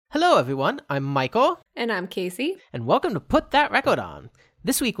Hello, everyone. I'm Michael, And I'm Casey. and welcome to Put That Record On.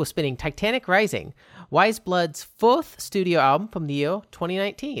 This week we're spinning Titanic Rising, Wise Blood's fourth studio album from the year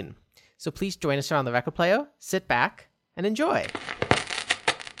 2019. So please join us around the record player, sit back, and enjoy.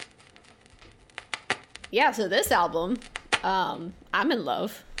 Yeah, so this album, I'm in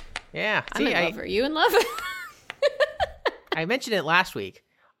love. Yeah, I'm in love. Are you in love? I mentioned it last week.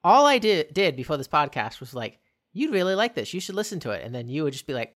 All I did before this podcast was like, you'd really like this. You should listen to it. And then you would just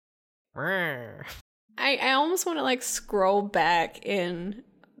be like, "Rrr." I almost want to like scroll back in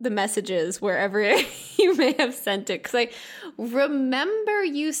the messages wherever you may have sent it, because I remember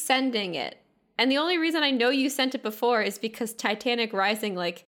you sending it. And the only reason I know you sent it before is because Titanic Rising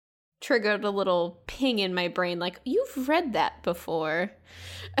like triggered a little ping in my brain, like, you've read that before.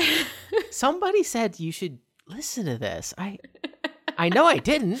 Somebody said you should listen to this. I know I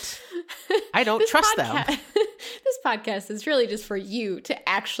didn't. I don't trust them. This podcast is really just for you to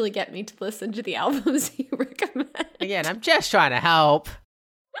actually get me to listen to the albums you recommend. Again, I'm just trying to help.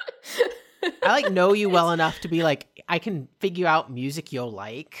 I know you well enough to be like, I can figure out music you'll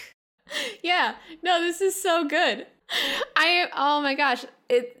like. Yeah, no, this is so good. Oh my gosh.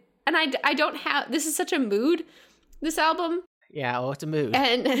 I don't have, this is such a mood, this album. Yeah, well, it's a mood.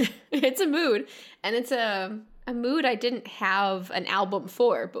 And it's a mood. And it's a mood I didn't have an album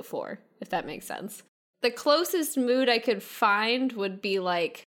for before, if that makes sense. The closest mood I could find would be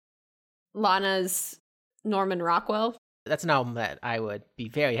like Lana's Norman Rockwell. That's an album that I would be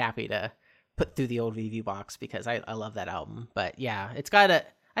very happy to put through the old review box because I love that album. But yeah,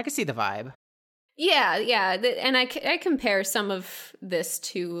 I can see the vibe. Yeah. And I compare some of this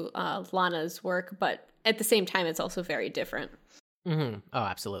to Lana's work, but at the same time, it's also very different. Mm-hmm. Oh,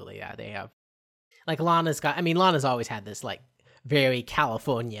 absolutely. Yeah, they have. Lana's always had this very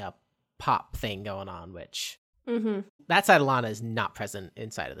California pop thing going on, which that side of Lana is not present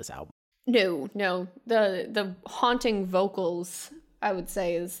inside of this album. No. The haunting vocals, I would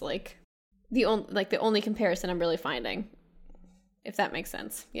say, is the only comparison I'm really finding, if that makes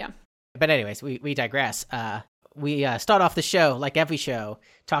sense. Yeah. But anyways, we digress. We start off the show, like every show,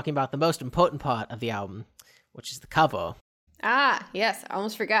 talking about the most important part of the album, which is the cover. Ah, yes, I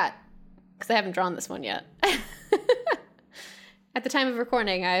almost forgot, because I haven't drawn this one yet. At the time of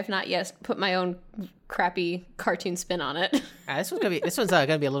recording, I have not yet put my own crappy cartoon spin on it. This one's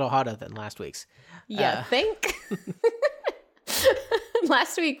gonna be a little harder than last week's. Yeah, think.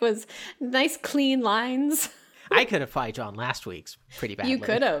 Last week was nice, clean lines. I could have probably drawn last week's pretty badly. You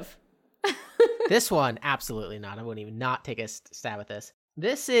could have. This one, absolutely not. I wouldn't even not take a stab at this.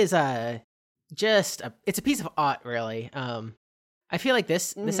 This is it's a piece of art, really. I feel like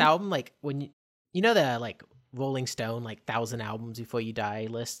this album, when you know the Rolling Stone 1,000 albums before you die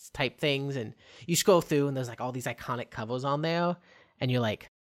lists type things, and you scroll through and there's all these iconic covers on there, and you're like,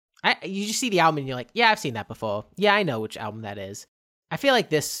 you just see the album and you're like, yeah, I've seen that before. Yeah, I know which album that is. I feel like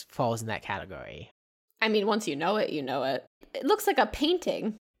this falls in that category. I mean, once you know it, you know it. It looks like a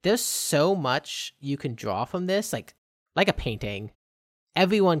painting. There's so much you can draw from this, like a painting.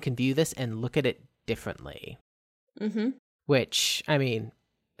 Everyone can view this and look at it differently. Mm-hmm. Which, I mean,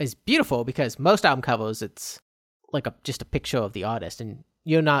 is beautiful because most album covers, it's just a picture of the artist, and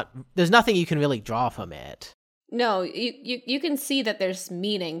there's nothing you can really draw from it. No, you can see that there's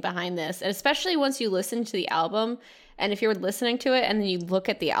meaning behind this, and especially once you listen to the album, and if you're listening to it and then you look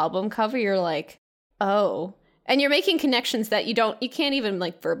at the album cover, you're like, oh. And you're making connections that you can't even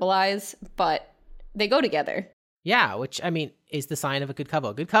verbalize, but they go together. Yeah, which, I mean, is the sign of a good cover.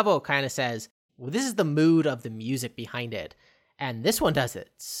 A good cover kind of says, well, this is the mood of the music behind it. And this one does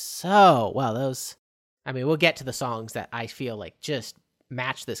it so well. We'll get to the songs that I feel just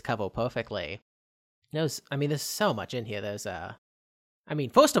match this cover perfectly. There's so much in here.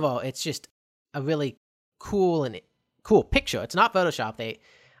 First of all, it's just a really cool picture. It's not Photoshop.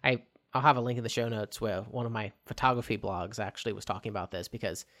 I'll have a link in the show notes where one of my photography blogs actually was talking about this,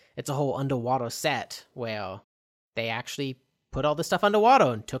 because it's a whole underwater set where they actually put all this stuff underwater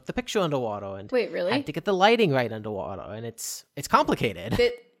and took the picture underwater and wait, really? Had to get the lighting right underwater, and it's complicated.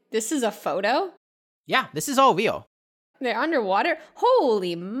 This is a photo? Yeah, this is all real. They're underwater?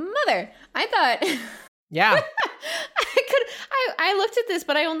 Holy mother! I thought. Yeah. I looked at this,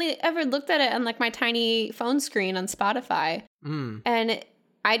 but I only ever looked at it on my tiny phone screen on Spotify, and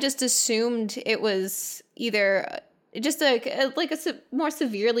I just assumed it was either just a more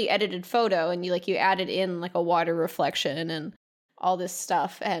severely edited photo, and you added in a water reflection and all this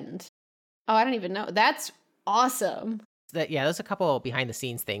stuff, and I don't even know. That's awesome. There's a couple behind the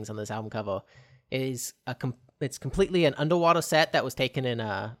scenes things on this album cover. It's completely an underwater set that was taken in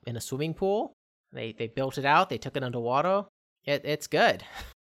a swimming pool. They built it out. They took it underwater. It's good.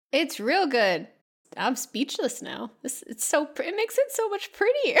 It's real good. I'm speechless now. It makes it so much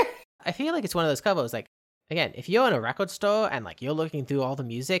prettier. I feel like it's one of those covers, like, again, if you're in a record store and like you're looking through all the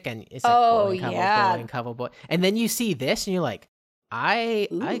music and it's like boring cover, and then you see this and you're like, I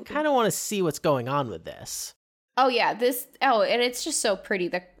kind of want to see what's going on with this. Oh yeah, and it's just so pretty.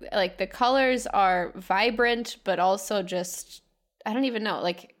 The colors are vibrant, but also just, I don't even know,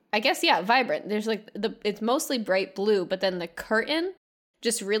 like, I guess, yeah, vibrant. There's like it's mostly bright blue, but then the curtain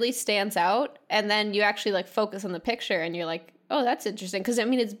just really stands out, and then you actually like focus on the picture and you're like, oh, that's interesting, because I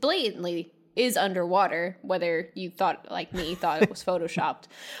mean it's blatantly is underwater, whether you thought like me thought it was photoshopped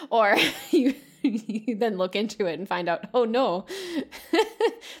or you then look into it and find out, oh no,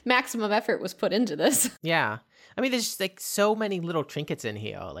 maximum effort was put into this. Yeah, I mean there's just like so many little trinkets in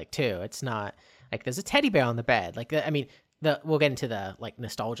here, like, too. It's not like there's a teddy bear on the bed, like, I mean we'll get into the like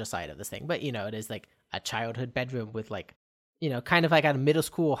nostalgia side of this thing, but you know, it is like a childhood bedroom with like, you know, kind of like at a middle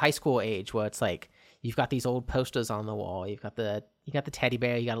school, high school age, where it's like you've got these old posters on the wall, you got the teddy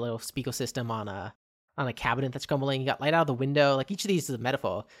bear, you got a little speaker system on a cabinet that's crumbling, you got light out of the window. Like, each of these is a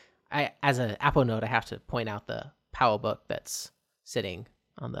metaphor. As an Apple note, I have to point out the PowerBook that's sitting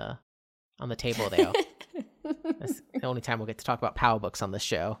on the table there. That's the only time we'll get to talk about PowerBooks on this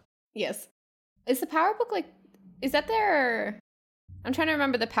show. Yes. Is the PowerBook like, is that their, I'm trying to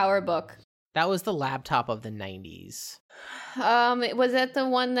remember the PowerBook. That was the laptop of the 90s. Was that the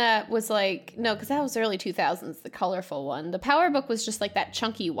one that was like, no, because that was early 2000s, the colorful one. The PowerBook was just like that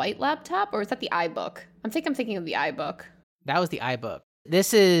chunky white laptop, or is that the iBook? I'm thinking of the iBook. That was the iBook.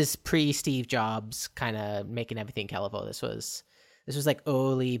 This is pre-Steve Jobs kind of making everything colorful. This was like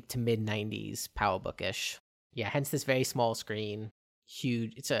early to mid 90s PowerBook-ish. Yeah, hence this very small screen,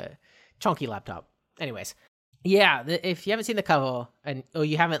 huge. It's a chunky laptop. Anyways, yeah, if you haven't seen the cover or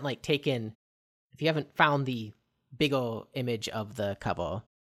you haven't if you haven't found the bigger image of the cover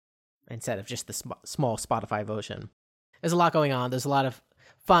instead of just the small Spotify version, there's a lot going on. There's a lot of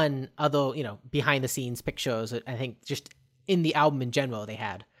fun other, you know, behind the scenes pictures. I think just in the album in general, they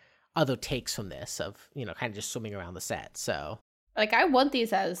had other takes from this of, you know, kind of just swimming around the set. So like, I want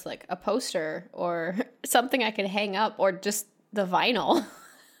these as like a poster or something I can hang up, or just the vinyl.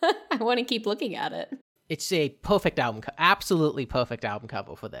 I want to keep looking at it. It's a perfect album, absolutely perfect album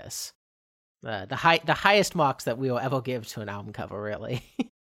cover for this. The highest marks that we will ever give to an album cover, really.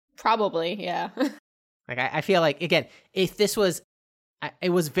 Probably, yeah. Like, I feel like, again, if this was, it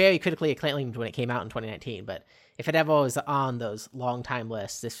was very critically acclaimed when it came out in 2019, but if it ever was on those long time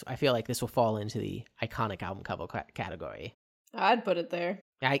lists, I feel like this will fall into the iconic album cover category. I'd put it there.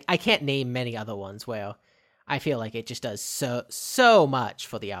 I can't name many other ones where I feel like it just does so much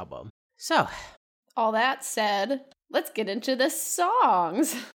for the album. So, all that said, let's get into the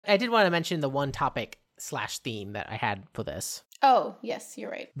songs. I did want to mention the one topic / theme that I had for this. Oh, yes,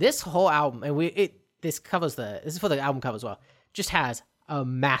 you're right. This whole album, and this is for the album cover as well, just has a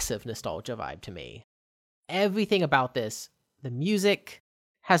massive nostalgia vibe to me. Everything about this, the music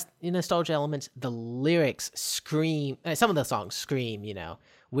has nostalgia elements, the lyrics scream, some of the songs scream, you know,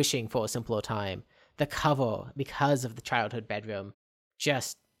 wishing for a simpler time. The cover, because of the childhood bedroom,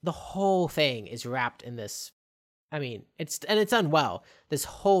 just the whole thing is wrapped in this. I mean, it's done well. This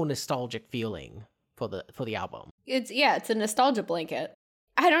whole nostalgic feeling for the album. It's a nostalgia blanket.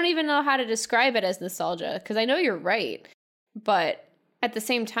 I don't even know how to describe it as nostalgia, because I know you're right, but at the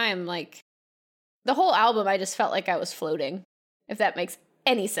same time, like, the whole album, I just felt like I was floating, if that makes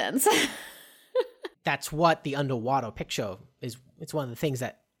any sense. That's what the underwater picture is. It's one of the things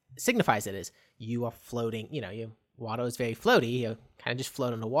that signifies it, is you are floating. You know, your water is very floaty. You kind of just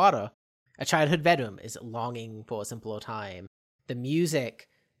float on the water. A childhood bedroom is longing for a simpler time. The music,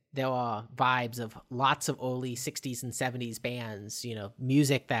 there are vibes of lots of early 60s and 70s bands, you know,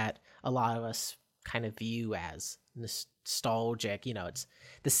 music that a lot of us kind of view as nostalgic. You know, it's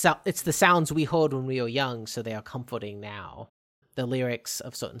the sounds we heard when we were young, so they are comforting now. The lyrics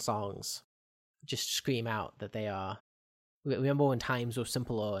of certain songs just scream out that they are. Remember when times were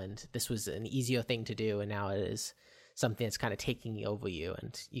simpler and this was an easier thing to do, and now it is something that's kind of taking over you,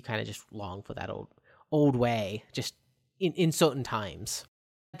 and you kind of just long for that old way, just in certain times.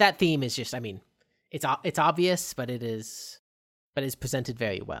 That theme is just, I mean, it's obvious, but it is presented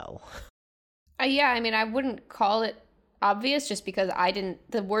very well. Yeah, I mean, I wouldn't call it obvious just because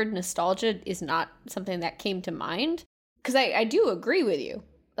the word nostalgia is not something that came to mind. Because I do agree with you.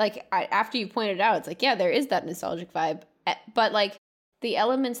 Like, after you pointed it out, it's like, yeah, there is that nostalgic vibe. But, like, the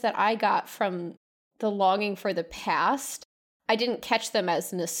elements that I got from the longing for the past, I didn't catch them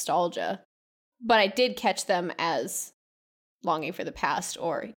as nostalgia. But I did catch them as longing for the past,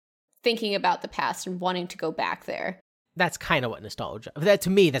 or thinking about the past and wanting to go back there. that's kind of what nostalgia, that to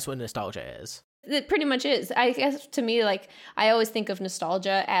me, that's what nostalgia is. It pretty much is. I guess to me, like, I always think of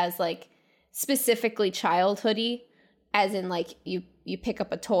nostalgia as like specifically childhoody, as in like you pick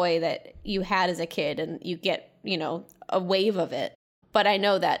up a toy that you had as a kid and you get, you know, a wave of it. But I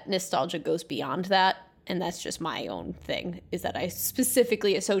know that nostalgia goes beyond that. And that's just my own thing, is that I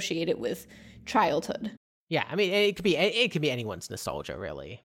specifically associate it with childhood. Yeah, I mean, it could be anyone's nostalgia,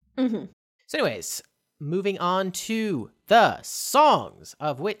 really. Mm-hmm. So anyways, moving on to the songs,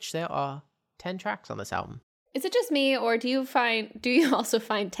 of which there are 10 tracks on this album. Is it just me, or do you also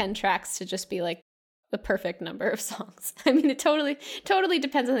find 10 tracks to just be like the perfect number of songs? I mean, it totally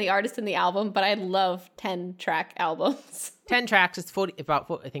depends on the artist and the album, but I love 10-track albums. 10 tracks, it's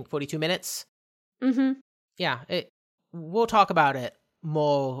I think 42 minutes. Mm-hmm. Yeah, we'll talk about it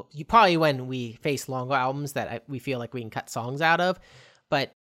more probably when we face longer albums that we feel like we can cut songs out of.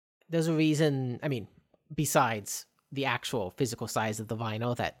 But there's a reason, I mean, besides the actual physical size of the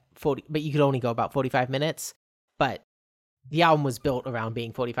vinyl, but you could only go about 45 minutes. But the album was built around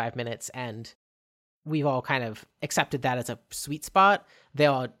being 45 minutes, and we've all kind of accepted that as a sweet spot.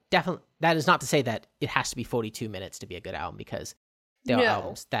 That is not to say that it has to be 42 minutes to be a good album, because there are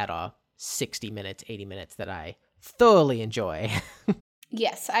albums that are 60 minutes, 80 minutes that I thoroughly enjoy.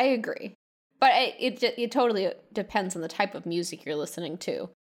 Yes, I agree. But it totally depends on the type of music you're listening to.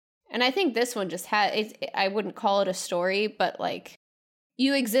 And I think this one just I wouldn't call it a story, but like,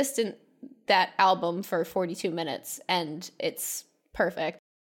 you exist in that album for 42 minutes and it's perfect.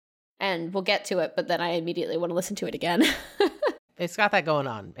 And we'll get to it, but then I immediately want to listen to it again. It's got that going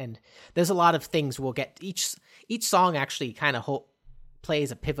on. And there's a lot of things we'll get. Each song actually kind of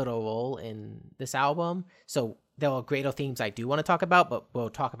plays a pivotal role in this album. So there are greater themes I do want to talk about, but we'll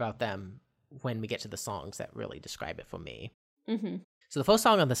talk about them when we get to the songs that really describe it for me. Mm-hmm. So the first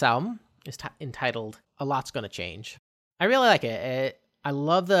song on this album is entitled "A Lot's Gonna Change." I really like it. I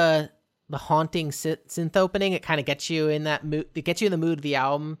love the haunting synth opening. It kind of gets you in that mood. It gets you in the mood of the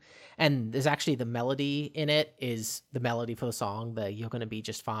album. And there's actually the melody in it is the melody for the song. The "You're Gonna Be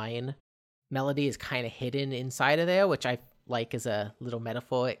Just Fine" melody is kind of hidden inside of there, which I like as a little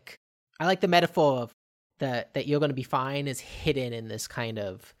metaphoric. I like the metaphor of that "You're Gonna Be Fine" is hidden in this kind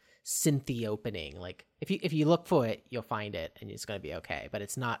of synthy opening. Like if you look for it, you'll find it and it's gonna be okay. But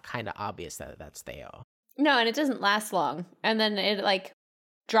it's not kind of obvious that that's there. No, and it doesn't last long. And then it like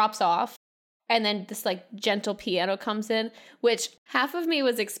drops off. And then this like gentle piano comes in, which half of me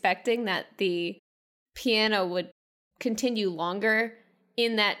was expecting that the piano would continue longer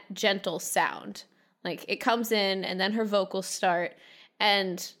in that gentle sound. Like it comes in and then her vocals start.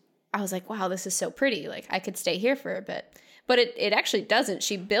 And I was like, wow, this is so pretty. Like I could stay here for a bit. But it actually doesn't.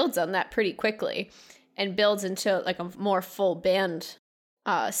 She builds on that pretty quickly and builds into like a more full band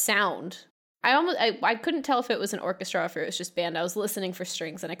sound. I couldn't tell if it was an orchestra or if it was just band. I was listening for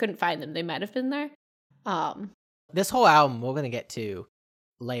strings and I couldn't find them. They might have been there. This whole album, we're going to get to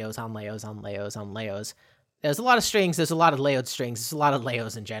layers on layers on layers on layers. There's a lot of strings. There's a lot of layered strings. There's a lot of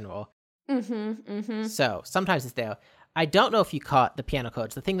layers in general. Mm-hmm, mm-hmm. So sometimes it's there. I don't know if you caught the piano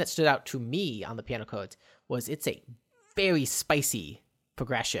chords. The thing that stood out to me on the piano chords was it's a very spicy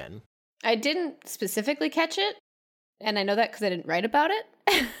progression. I didn't specifically catch it. And I know that because I didn't write about it.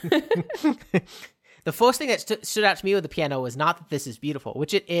 The first thing that stood out to me with the piano was not that this is beautiful,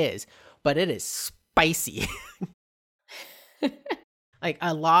 which it is, but it is spicy. Like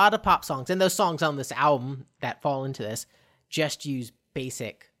a lot of pop songs, and those songs on this album that fall into this, just use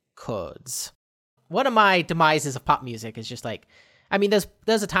basic chords. One of my demises of pop music is just like, I mean, there's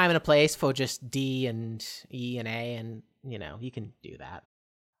a time and a place for just D and E and A, and you know, you can do that.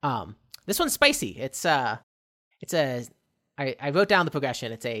 This one's spicy. I wrote down the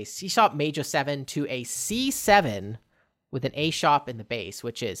progression. It's a C sharp major 7 to a C7 with an A sharp in the bass,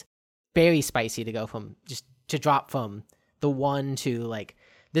 which is very spicy to go from to drop from the 1 to like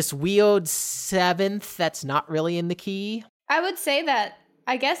this weird 7th that's not really in the key. I would say that,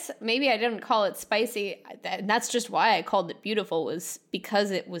 I guess maybe I didn't call it spicy, and that's just why I called it beautiful, was because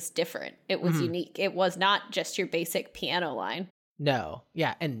it was different. It was unique. It was not just your basic piano line. No.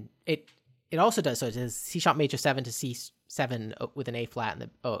 Yeah, and it also does. So it is C sharp major 7 to C7 with an A flat and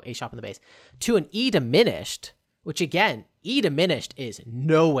A sharp in the bass to an E diminished, which again, E diminished is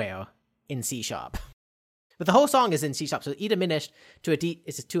nowhere in C sharp. But the whole song is in C sharp. So E diminished to a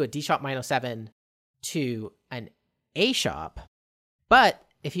D sharp minor 7 to an A sharp. But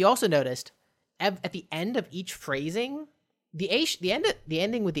if you also noticed, at the end of each phrasing, the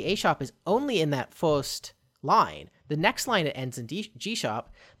ending with the A sharp is only in that first line. The next line it ends in G sharp.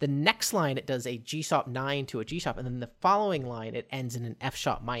 The next line it does a G sharp 9 to a G sharp, and then the following line it ends in an F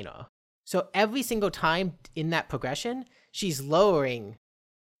sharp minor. So every single time in that progression, she's lowering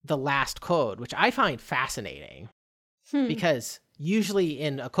the last chord, which I find fascinating. Because usually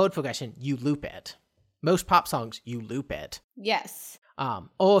in a chord progression, you loop it. Most pop songs, you loop it. Yes.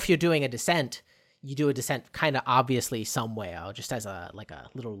 Or if you're doing a descent, you do a descent kind of obviously somewhere, or just as a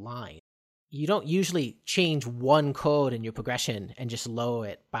little line. You don't usually change one chord in your progression and just lower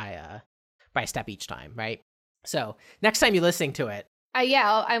it by a step each time, right? So next time you're listening to it,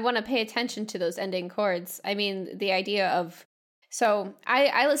 I want to pay attention to those ending chords. I mean, the idea of, so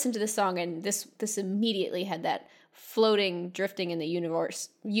I listened to this song and this immediately had that floating, drifting in the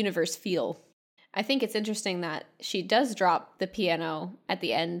universe feel. I think it's interesting that she does drop the piano at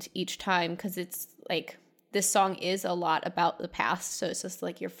the end each time, because it's like, this song is a lot about the past, so it's just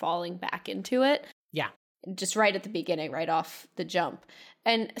like you're falling back into it. Yeah. Just right at the beginning, right off the jump.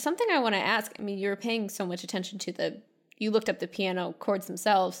 And something I want to ask, I mean, you're paying so much attention to you looked up the piano chords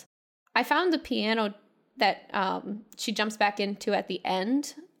themselves. I found the piano that she jumps back into at the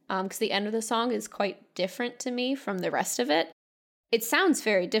end, because the end of the song is quite different to me from the rest of it. It sounds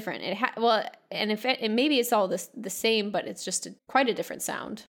very different. And maybe it's all the same, but it's just quite a different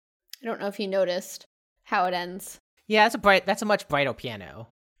sound. I don't know if you noticed how it ends. Yeah, that's a much brighter piano.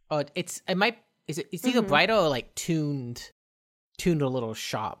 Oh, it's either brighter or like tuned a little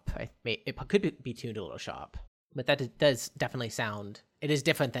sharp. It could be tuned a little sharp, but that does definitely sound. It is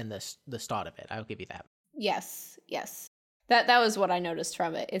different than the start of it. I'll give you that. Yes. That was what I noticed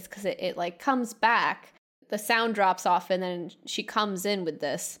from it. Is because it like comes back, the sound drops off, and then she comes in with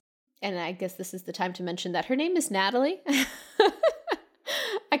this. And I guess this is the time to mention that her name is Natalie.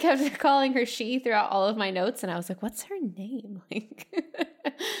 I kept calling her she throughout all of my notes, and I was like, what's her name?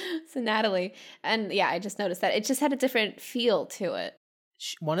 So Natalie. And yeah, I just noticed that. It just had a different feel to it.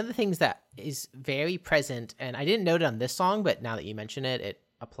 One of the things that is very present, and I didn't note it on this song, but now that you mention it, it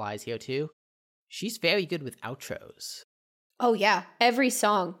applies here too. She's very good with outros. Oh yeah, every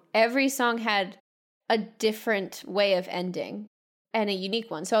song had a different way of ending and a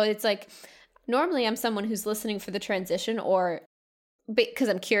unique one. So it's like, normally I'm someone who's listening for the transition, or because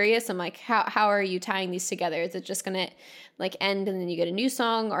I'm curious, I'm like, how are you tying these together? Is it just going to like end and then you get a new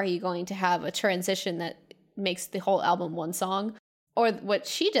song? Or are you going to have a transition that makes the whole album one song? Or what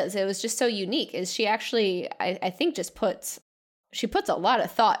she does, it was just so unique, is she actually, I think, just puts a lot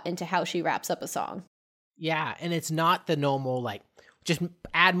of thought into how she wraps up a song. Yeah, and it's not the normal, like, just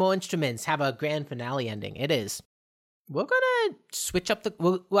add more instruments, have a grand finale ending. It is, we're going to switch up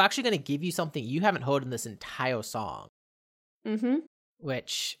we're actually going to give you something you haven't heard in this entire song. Mm-hmm.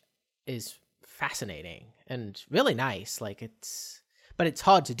 Which is fascinating and really nice. Like, but it's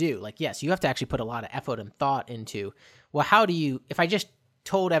hard to do. Like, yes, you have to actually put a lot of effort and thought into, well, if I just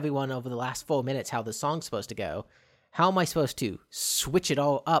told everyone over the last 4 minutes how the song's supposed to go, how am I supposed to switch it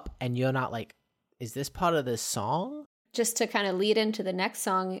all up and you're not like, is this part of this song? Just to kind of lead into the next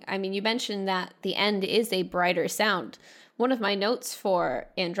song, I mean, you mentioned that the end is a brighter sound. One of my notes for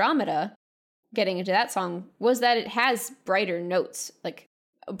Andromeda, getting into that song, was that it has brighter notes, like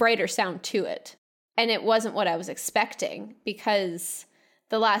a brighter sound to it. And it wasn't what I was expecting, because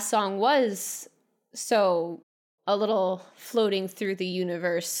the last song was so a little floating through the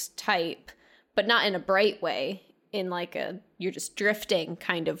universe type, but not in a bright way, in like you're just drifting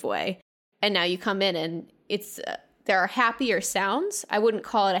kind of way. And now you come in and there are happier sounds. I wouldn't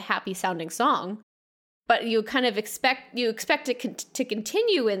call it a happy sounding song, but you kind of expect it to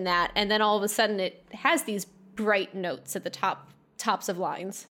continue in that, and then all of a sudden it has these bright notes at the tops of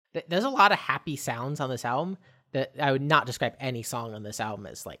lines. There's a lot of happy sounds on this album that I would not describe any song on this album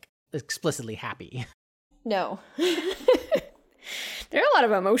as like explicitly happy. No. There are a lot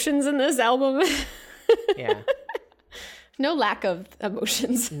of emotions in this album. Yeah. No lack of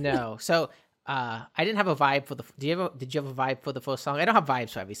emotions. No. So I didn't have a vibe for did you have a vibe for the first song? I don't have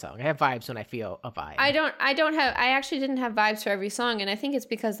vibes for every song. I have vibes when I feel a vibe. I actually didn't have vibes for every song, and I think it's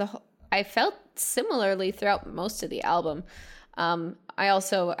because I felt similarly throughout most of the album.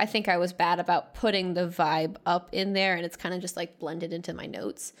 I think I was bad about putting the vibe up in there, and it's kind of just like blended into my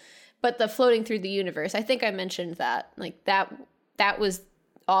notes. But the floating through the universe, I think I mentioned that. Like that was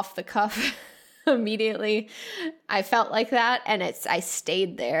off the cuff immediately. I felt like that, and I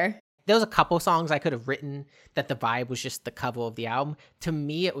stayed there. There was a couple songs I could have written that the vibe was just the cover of the album. To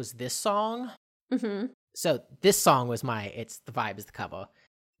me, it was this song. Mm-hmm. So this song was the vibe is the cover.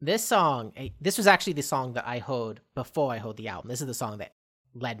 This song, this was actually the song that I heard before I heard the album. This is the song that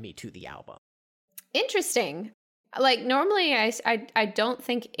led me to the album. Interesting. Like, normally I don't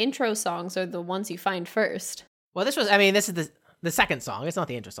think intro songs are the ones you find first. Well, this is the second song. It's not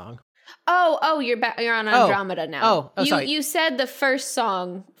the intro song. You're on Andromeda now. Sorry. You said the first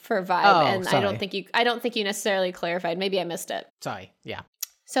song for Vibe, and sorry. I don't think you necessarily clarified. Maybe I missed it. Sorry. Yeah.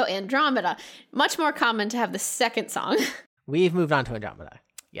 So Andromeda, much more common to have the second song. We've moved on to Andromeda.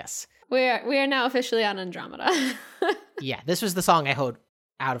 Yes. We are now officially on Andromeda. Yeah, this was the song I heard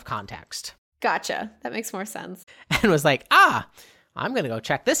out of context. Gotcha. That makes more sense. And was like, I'm going to go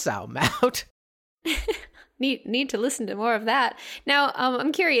check this album out. Need to listen to more of that. Now,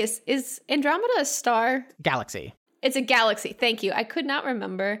 I'm curious, is Andromeda a star? Galaxy. It's a galaxy. Thank you. I could not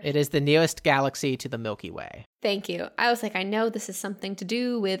remember. It is the nearest galaxy to the Milky Way. Thank you. I was like, I know this is something to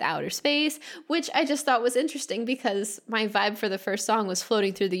do with outer space, which I just thought was interesting because my vibe for the first song was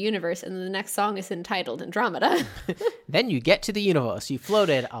floating through the universe, and the next song is entitled Andromeda. Then you get to the universe. You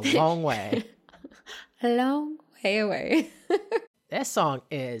floated a long way. A long way away. This song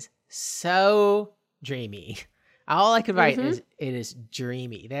is so dreamy. All I could write is it is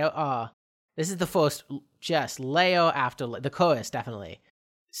dreamy. This is the first just layer after the chorus, definitely.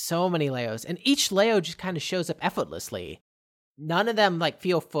 So many layers, and each layer just kind of shows up effortlessly. None of them like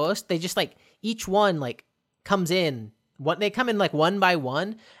feel forced. They just like each one like comes in. They come in like one by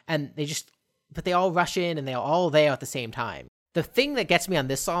one, and but they all rush in and they're all there at the same time. The thing that gets me on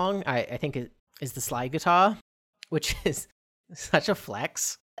this song, I think, is the slide guitar, which is such a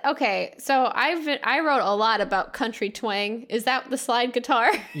flex. Okay, so I wrote a lot about country twang. Is that the slide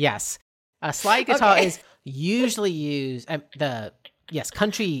guitar? Yes. A slide guitar is usually used,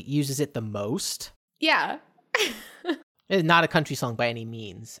 country uses it the most. Yeah. It's not a country song by any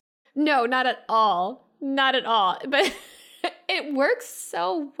means. No, not at all. Not at all. But it works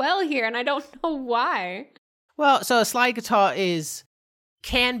so well here, and I don't know why. Well, so a slide guitar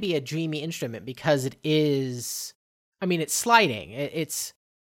can be a dreamy instrument because it is, it's sliding.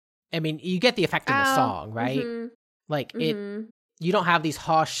 You get the effect in the song, right? Mm-hmm. Like you don't have these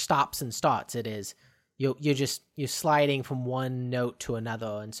harsh stops and starts. It is, you're sliding from one note to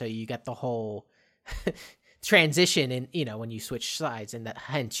another. And so you get the whole transition in, when you switch sides, and that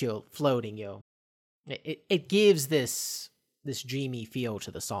hence you're floating, it gives this dreamy feel to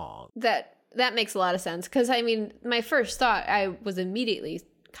the song. That makes a lot of sense. Cause my first thought, I was immediately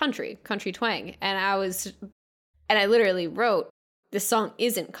country twang. And I literally wrote, this song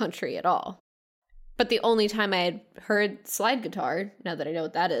isn't country at all. But the only time I had heard slide guitar, now that I know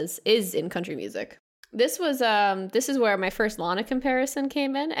what that is in country music. This is where my first Lana comparison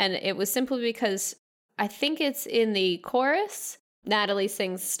came in, and it was simply because I think it's in the chorus, Natalie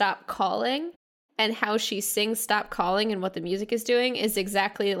sings Stop Calling, and how she sings Stop Calling and what the music is doing is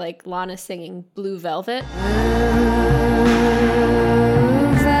exactly like Lana singing Blue Velvet.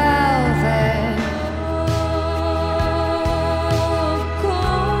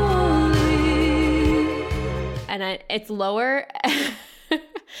 And it's lower.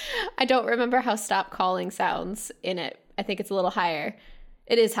 I don't remember how Stop Calling sounds in it. I think it's a little higher.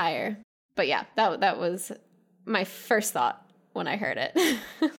 It is higher. But yeah, that was my first thought when I heard it.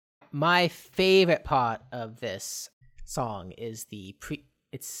 My favorite part of this song is the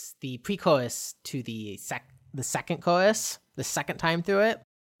pre-chorus to the second chorus, the second time through it.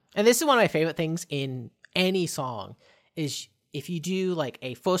 And this is one of my favorite things in any song is if you do like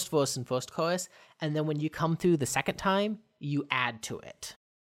a first verse and first chorus, and then when you come through the second time, you add to it.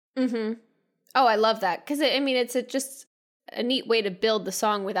 Mm-hmm. Oh, I love that. Because, it's just a neat way to build the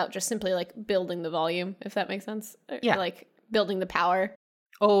song without just simply like building the volume, if that makes sense. Yeah. Or, like building the power.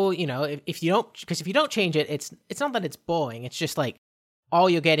 Oh, if you don't change it, it's not that it's boring. It's just like all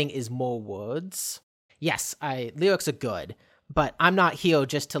you're getting is more words. Yes, lyrics are good, but I'm not here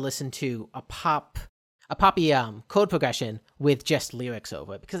just to listen to a poppy chord progression with just lyrics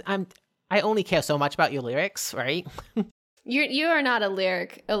over it, because I only care so much about your lyrics, right? You are not a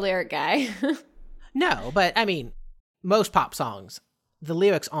lyric guy. No, but most pop songs, the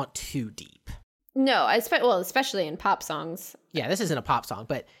lyrics aren't too deep. No, especially in pop songs. Yeah, this isn't a pop song,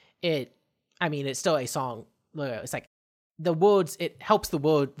 but it's still a song. It's like the words, it helps the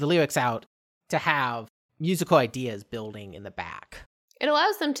lyrics out to have musical ideas building in the back. It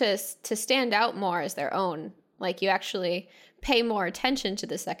allows them to stand out more as their own. Like you actually pay more attention to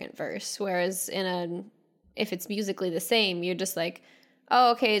the second verse, whereas if it's musically the same, you're just like,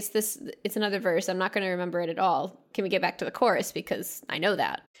 oh, okay, it's another verse. I'm not going to remember it at all. Can we get back to the chorus because I know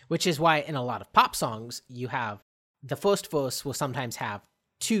that? Which is why in a lot of pop songs, you have the first verse will sometimes have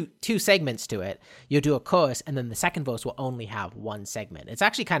two segments to it. You'll do a chorus, and then the second verse will only have one segment. It's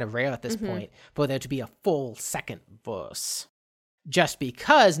actually kind of rare at this point for there to be a full second verse. Just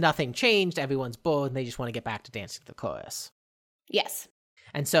because nothing changed, everyone's bored, and they just want to get back to dancing to the chorus. Yes.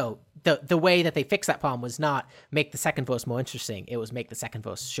 And so the way that they fixed that problem was not make the second verse more interesting. It was make the second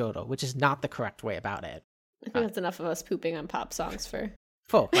verse shorter, which is not the correct way about it. I think that's enough of us pooping on pop songs for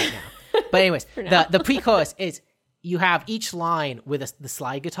right now. But anyways, the pre-chorus is you have each line with the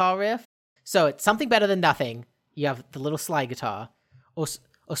slide guitar riff. So it's something better than nothing. You have the little slide guitar, or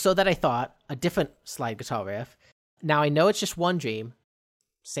so that I thought, a different slide guitar riff. Now I know it's just one dream,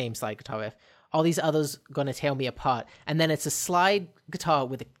 same slide guitar riff. All these others gonna tear me apart. And then it's a slide guitar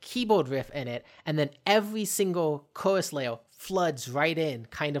with a keyboard riff in it, and then every single chorus layer floods right in,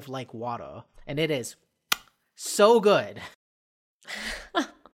 kind of like water. And it is so good.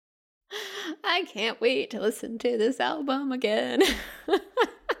 I can't wait to listen to this album again.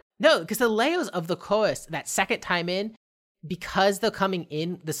 No, because the layers of the chorus, that second time in, because they're coming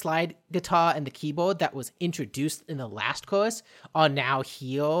in, the slide guitar and the keyboard that was introduced in the last chorus are now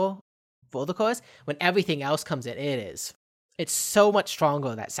here for the chorus. When everything else comes in, it's so much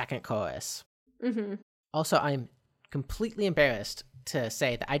stronger, that second chorus. Mm-hmm. Also, I'm completely embarrassed to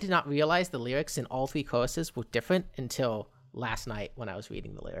say that I did not realize the lyrics in all three choruses were different until last night when I was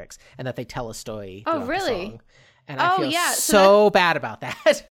reading the lyrics, and that they tell a story. Oh, really? The song. And I feel so bad about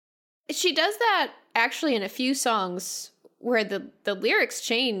that. She does that actually in a few songs where the lyrics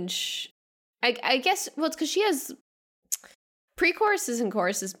change. I guess, well, it's because she has pre-choruses and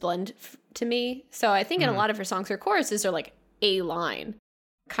choruses blend to me. So I think in a lot of her songs, her choruses are like a line,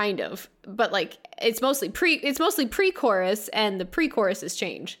 kind of. But like it's mostly pre-chorus, and the pre-choruses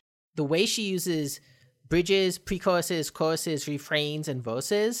change. The way she uses bridges, pre-choruses, choruses, refrains, and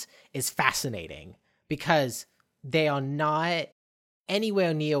verses is fascinating because they are not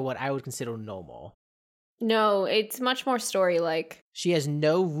anywhere near what I would consider normal. No, it's much more story-like. She has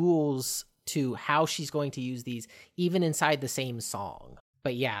no rules to how she's going to use these, even inside the same song.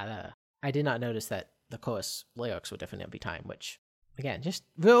 But yeah, I did not notice that the chorus lyrics were different every time, which, again, just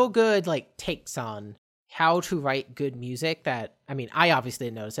real good like takes on how to write good music that, I mean, I obviously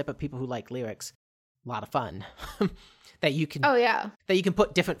didn't notice it, but people who like lyrics, a lot of fun. that you can that you can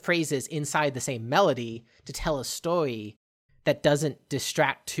put different phrases inside the same melody to tell a story that doesn't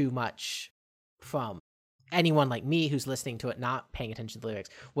distract too much from anyone like me who's listening to it not paying attention to the lyrics,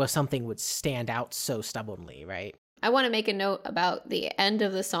 where something would stand out so stubbornly, right? I want to make a note about the end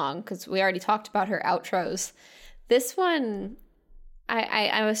of the song because we already talked about her outros. This one,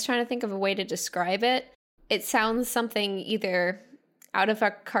 I was trying to think of a way to describe it. It sounds something either out of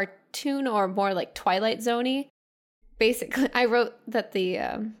a cartoon or more like Twilight Zone-y. Basically, I wrote that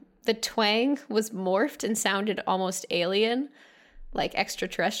the twang was morphed and sounded almost alien, like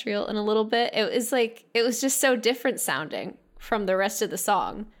extraterrestrial in a little bit. It was just so different sounding from the rest of the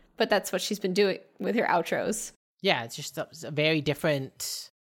song, but that's what she's been doing with her outros. Yeah, it's just a very different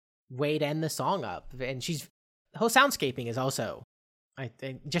way to end the song up. And the whole soundscaping is also, I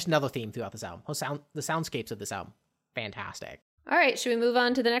think, just another theme throughout this album. The soundscapes of this album, fantastic. All right, should we move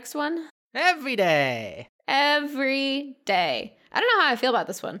on to the next one? Every Day. Every Day. I don't know how I feel about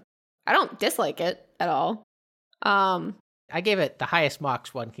this one. I don't dislike it at all. I gave it the highest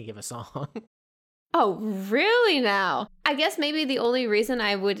marks one can give a song. Oh, really now? I guess maybe the only reason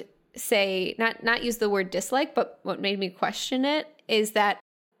I would say, not use the word dislike, but what made me question it is that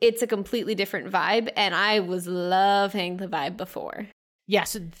it's a completely different vibe, and I was loving the vibe before. Yeah,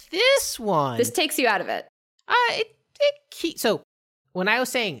 so this takes you out of it. So when I was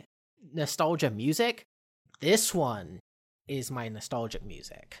saying nostalgia music, this one is my nostalgic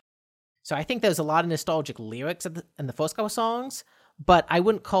music. So I think there's a lot of nostalgic lyrics in the first couple songs, but I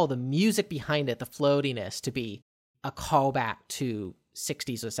wouldn't call the music behind it, the floatiness, to be a callback to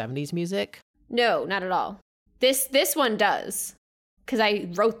 60s or 70s music. No, not at all. This one does, because I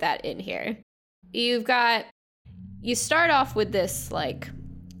wrote that in here. You start off with this like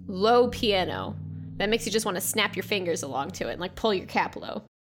low piano that makes you just want to snap your fingers along to it and like pull your cap low,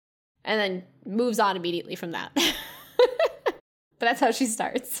 and then moves on immediately from that. But that's how she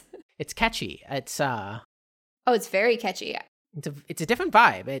starts. It's catchy. It's it's very catchy. It's a different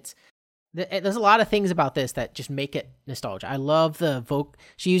vibe. There's a lot of things about this that just make it nostalgia. I love the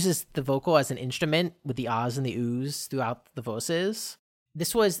she uses the vocal as an instrument with the ahs and the oohs throughout the verses.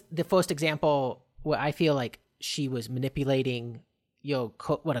 This was the first example where I feel like she was manipulating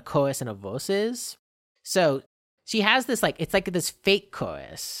what a chorus and a verse is. So she has this it's like this fake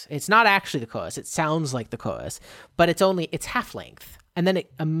chorus. It's not actually the chorus. It sounds like the chorus, but it's half length. And then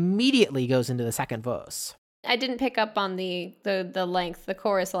it immediately goes into the second verse. I didn't pick up on the length, the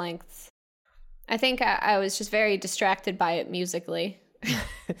chorus lengths. I think I was just very distracted by it musically.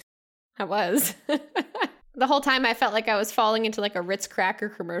 I was. The whole time I felt like I was falling into like a Ritz cracker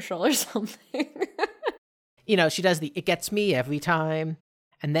commercial or something. She does it gets me every time.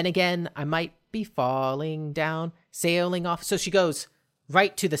 And then again, I might be falling down, sailing off. So she goes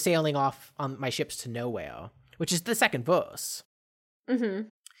right to the sailing off on my ships to nowhere, which is the second verse. Mm-hmm.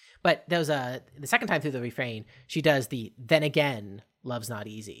 But there was the second time through the refrain, she does the then again, love's not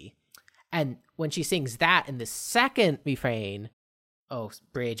easy. And when she sings that in the second refrain,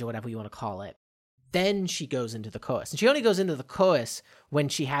 bridge or whatever you want to call it, then she goes into the chorus. And she only goes into the chorus when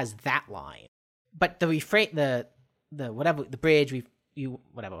she has that line. But the refrain, the bridge,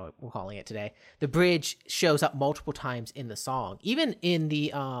 whatever we're calling it today, the bridge shows up multiple times in the song. Even in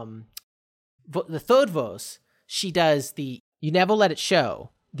the third verse, she does the "You never let it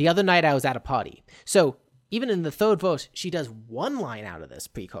show. The other night I was at a party." So even in the third verse, she does one line out of this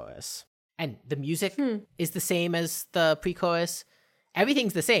pre-chorus. And the music is the same as the pre-chorus.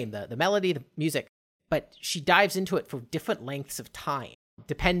 Everything's the same, the melody, the music. But she dives into it for different lengths of time,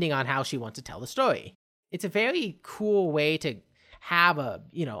 depending on how she wants to tell the story. It's a very cool way to have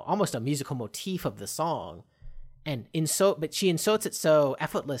almost a musical motif of the song. But she inserts it so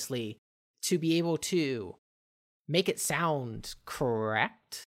effortlessly to be able to make it sound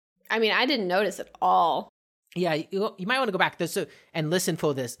correct. I mean, I didn't notice at all. Yeah, you might want to go back and listen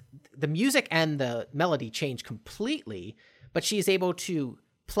for this. The music and the melody change completely, but she is able to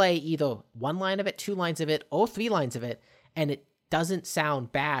play either one line of it, two lines of it, or three lines of it, and it doesn't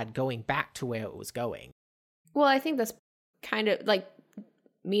sound bad going back to where it was going. Well, I think that's kind of like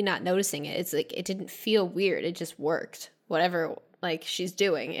me not noticing it. It's like it didn't feel weird. It just worked. Whatever like she's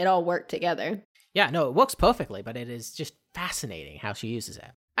doing, it all worked together. Yeah, no, it works perfectly, but it is just fascinating how she uses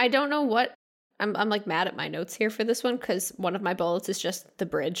it. I don't know what I'm like mad at my notes here for this one because one of my bullets is just the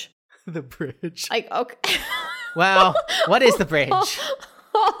bridge. The bridge. Like, okay. Well, what is the bridge?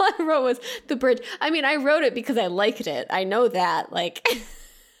 All I wrote was the bridge. I mean, I wrote it because I liked it. I know that, like,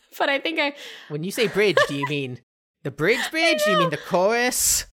 but I think When you say bridge, do you mean the bridge? Do you mean the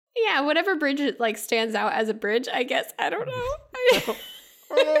chorus? Yeah, whatever bridge like stands out as a bridge, I guess. I don't know.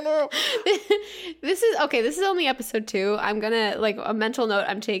 I don't know. This is only episode 2. I'm gonna like a mental note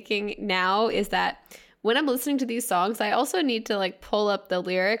I'm taking now is that when I'm listening to these songs, I also need to like pull up the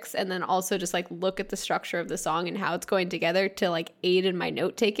lyrics and then also just like look at the structure of the song and how it's going together to like aid in my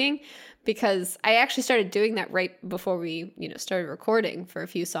note taking, because I actually started doing that right before we, started recording for a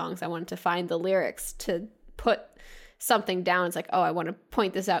few songs. I wanted to find the lyrics to put something down. It's like, oh, I want to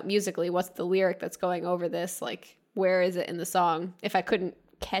point this out musically. What's the lyric that's going over this? Like, where is it in the song? If I couldn't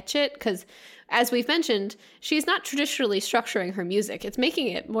catch it, because as we've mentioned, she's not traditionally structuring her music. It's making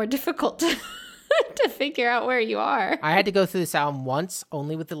it more difficult to figure out where you are. I had to go through this album once,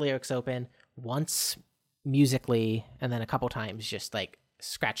 only with the lyrics open, once musically, and then a couple times just like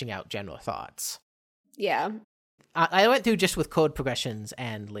scratching out general thoughts. Yeah. I went through just with chord progressions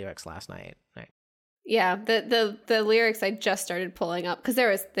and lyrics last night. Right. Yeah, the lyrics I just started pulling up because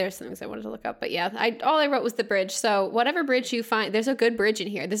there's some things I wanted to look up, but yeah, all I wrote was the bridge. So whatever bridge you find, there's a good bridge in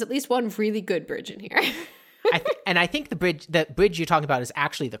here. There's at least one really good bridge in here. I think the bridge you're talking about is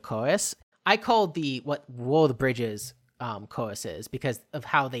actually the chorus. I called what War of the Bridges choruses because of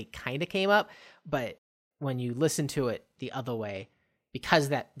how they kind of came up, but when you listen to it the other way, because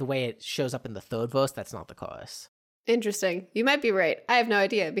the way it shows up in the third verse, that's not the chorus. Interesting. You might be right. I have no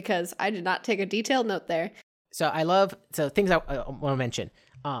idea because I did not take a detailed note there. So things I want to mention.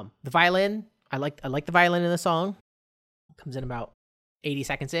 The violin. I like the violin in the song. Comes in about 80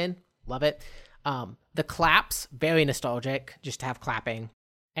 seconds in. Love it. The claps, very nostalgic, just to have clapping.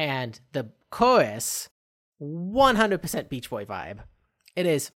 And the chorus, 100% Beach Boy vibe. It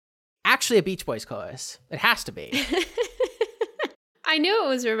is actually a Beach Boys chorus. It has to be. I knew it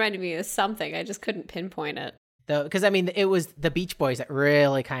was reminding me of something. I just couldn't pinpoint it. Because, I mean, it was the Beach Boys that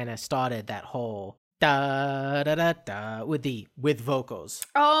really kind of started that whole da-da-da-da with vocals.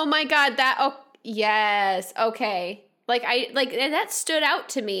 Oh, my God. Yes. Okay. That stood out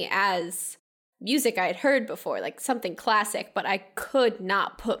to me as music I had heard before, like something classic, but I could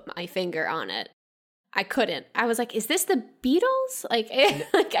not put my finger on it. I couldn't. I was like, is this the Beatles?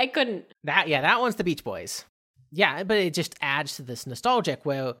 I couldn't. That one's the Beach Boys. Yeah, but it just adds to this nostalgic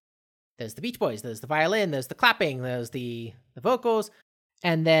where there's the Beach Boys, there's the violin, there's the clapping, there's the vocals,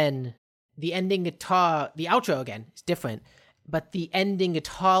 and then the ending guitar, the outro again, is different, but the ending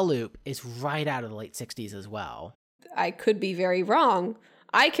guitar loop is right out of the late 60s as well. I could be very wrong.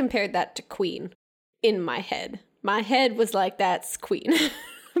 I compared that to Queen in my head. My head was like, that's Queen.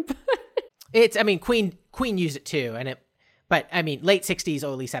 Queen used it too, but late 60s,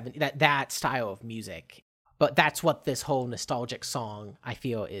 early 70s, that style of music. But that's what this whole nostalgic song, I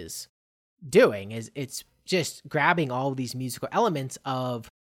feel, is doing, is it's just grabbing all these musical elements of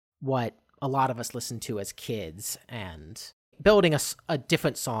what a lot of us listened to as kids and building a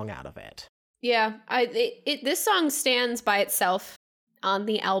different song out of it. Yeah, this song stands by itself on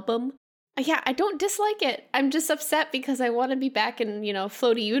the album. Yeah, I don't dislike it. I'm just upset because I want to be back in,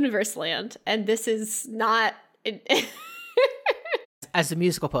 floaty universe land, and this is not. As a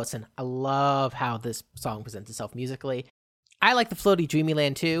musical person, I love how this song presents itself musically. I like the floaty dreamy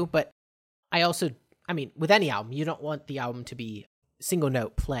land too, but I also, with any album, you don't want the album to be single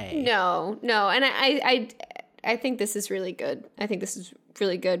note play. No, and I think this is really good. I think this is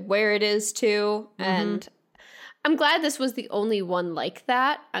really good where it is too, and I'm glad this was the only one like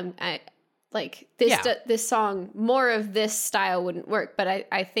that. This song, more of this style wouldn't work, but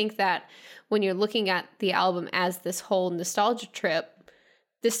I think that when you're looking at the album as this whole nostalgia trip,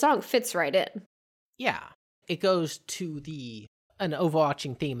 this song fits right in. Yeah, it goes to an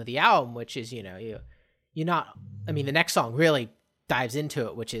overarching theme of the album, which is, you're not, the next song really dives into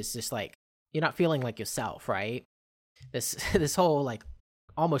it, which is just like, you're not feeling like yourself, right? This whole like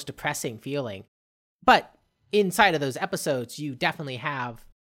almost depressing feeling. But inside of those episodes, you definitely have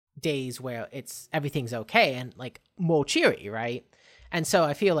days where everything's okay and like more cheery, right? And so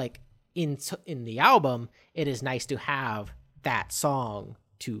I feel like in the album, it is nice to have that song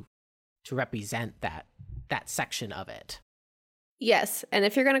to represent that section of it. Yes, and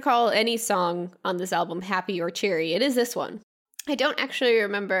if you're going to call any song on this album happy or cheery, it is this one. I don't actually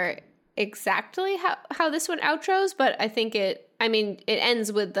remember exactly how this one outros, but I think it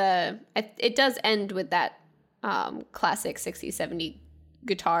ends with it does end with that classic 60s, 70s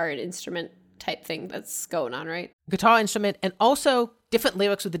guitar and instrument type thing that's going on, right? Guitar instrument, and also different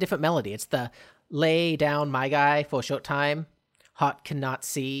lyrics with a different melody. It's the lay down my guy for a short time, heart cannot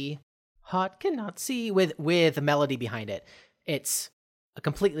see with a melody behind it. It's a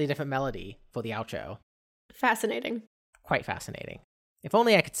completely different melody for the outro. Fascinating. Quite fascinating. If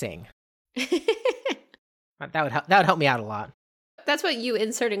only I could sing. That would help me out a lot. That's what you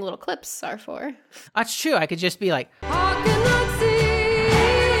inserting little clips are for. That's true. I could just be like,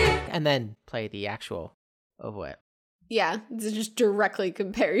 and then play the actual over it. Yeah, just directly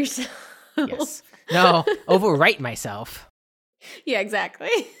compare yourself. Yes. No, overwrite myself. Yeah, exactly.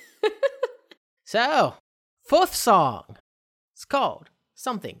 So, fourth song. It's called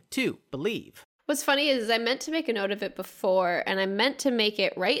Something to Believe. What's funny is I meant to make a note of it before, and I meant to make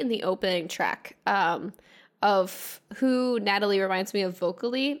it right in the opening track of who Natalie reminds me of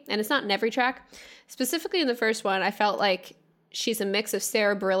vocally. And it's not in every track. Specifically in the first one, I felt like she's a mix of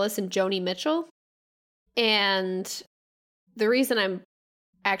Sarah Bareilles and Joni Mitchell. And the reason I'm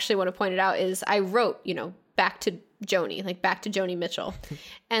actually want to point it out is I wrote, back to Joni Mitchell.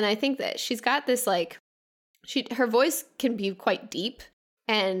 And I think that she's got this her voice can be quite deep.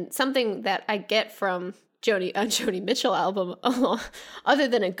 And something that I get from Joni Mitchell album, other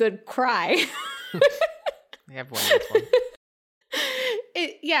than a good cry. We have one.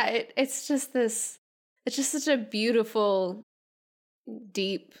 It's just such a beautiful,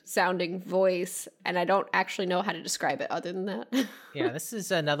 deep sounding voice, and I don't actually know how to describe it other than that. Yeah, this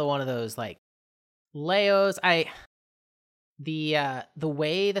is another one of those like layers. The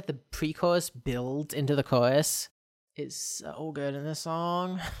way that the pre-chorus builds into the chorus is so good in this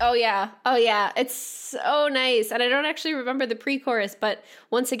song. Oh yeah, it's so nice. And I don't actually remember the pre-chorus, but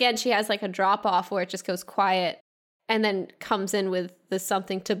once again, she has like a drop off where it just goes quiet and then comes in with the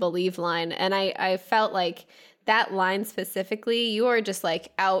something to believe line. And I felt like that line specifically, you are just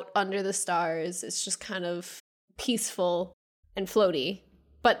like out under the stars. It's just kind of peaceful and floaty.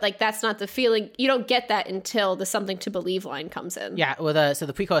 But like that's not the feeling. You don't get that until the something to believe line comes in. Yeah, well, so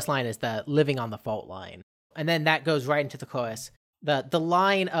the pre-chorus line is the living on the fault line. And then that goes right into the chorus. The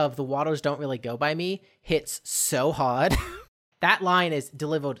line of the waters don't really go by me hits so hard. That line is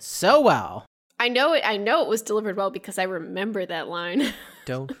delivered so well. I know it was delivered well because I remember that line.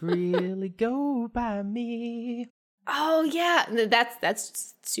 Don't really go by me. Oh yeah,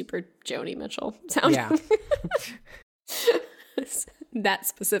 that's super Joni Mitchell sound. Yeah. That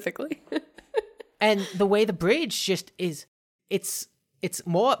specifically. And the way the bridge just is, it's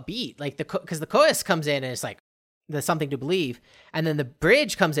more upbeat, like because the chorus comes in and it's like there's something to believe, and then the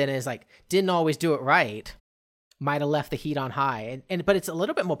bridge comes in and it's like didn't always do it right, might have left the heat on high, but it's a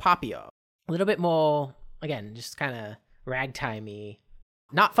little bit more poppier, a little bit more, again, just kind of ragtimey,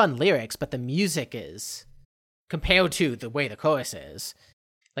 not fun lyrics, but the music is compared to the way the chorus is,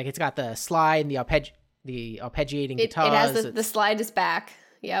 like it's got the slide and the arpeggiating guitars. It has the slide is back.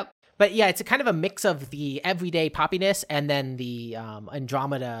 Yep. But yeah, it's a kind of a mix of the everyday poppiness and then the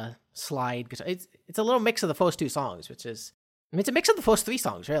Andromeda slide guitar. It's a little mix of the first two songs, which is, it's a mix of the first three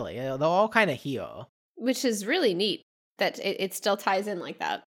songs, really. They're all kind of here. Which is really neat that it still ties in like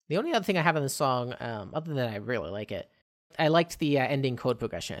that. The only other thing I have in the song, other than I really like it, I liked the ending chord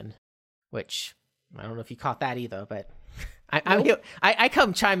progression, which I don't know if you caught that either, but I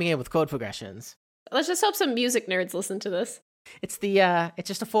come chiming in with chord progressions. Let's just hope some music nerds listen to this. It's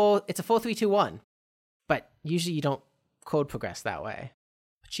just a 4-3-2-1, but usually you don't chord progress that way.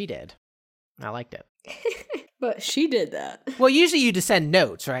 But she did. I liked it. But she did that. Well, usually you descend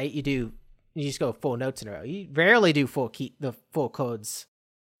notes, right? You just go 4 notes in a row. You rarely do the 4 chords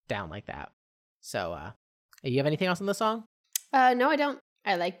down like that. So, you have anything else on the song? No, I don't.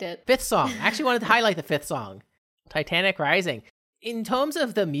 I liked it. 5th song. I actually wanted to highlight the 5th song, Titanic Rising. In terms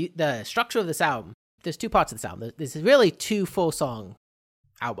of the structure of this album, there's 2 parts of this album. There's really 2 full song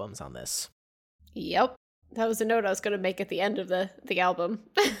albums on this. Yep. That was a note I was going to make at the end of the album.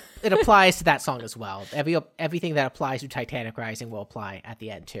 It applies to that song as well. Everything that applies to Titanic Rising will apply at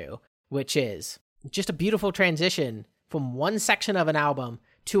the end too, which is just a beautiful transition from one section of an album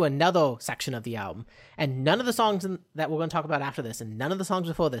to another section of the album. And none of the songs that we're going to talk about after this, and none of the songs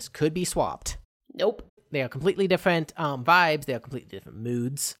before this, could be swapped. Nope. They are completely different vibes. They are completely different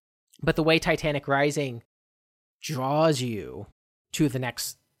moods. But the way Titanic Rising draws you to the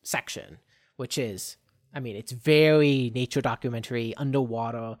next section, which is, I mean, it's very nature documentary,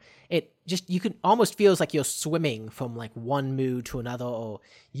 underwater. You can almost feels like you're swimming from like one mood to another, or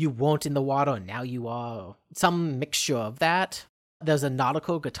you weren't in the water and now you are. Some mixture of that. There's a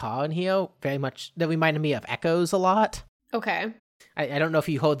nautical guitar in here, very much, that reminded me of Echoes a lot. Okay. I don't know if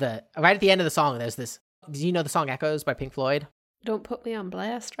you hold right at the end of the song, there's this, do you know the song Echoes by Pink Floyd? Don't put me on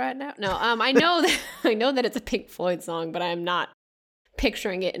blast right now. No, I know that it's a Pink Floyd song, but I'm not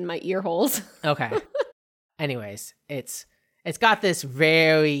picturing it in my ear holes. Okay. Anyways, it's got this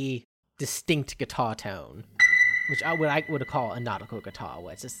very distinct guitar tone, which I would call a nautical guitar,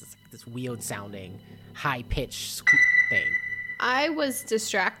 where it's just this weird sounding, high pitched thing. I was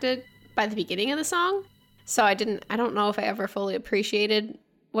distracted by the beginning of the song, so I don't know if I ever fully appreciated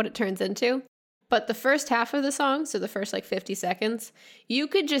what it turns into. But the first half of the song, so the first like 50 seconds, you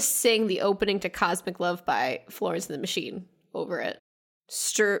could just sing the opening to Cosmic Love by Florence and the Machine over it.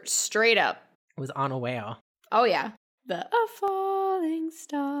 Straight up. It was unaware. Oh, yeah. The "a falling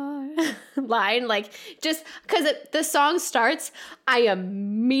star" line, like, just because the song starts, I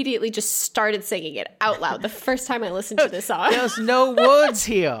immediately just started singing it out loud the first time I listened to this song. There's no words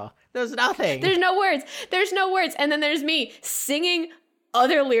here. There's nothing. There's no words. And then there's me singing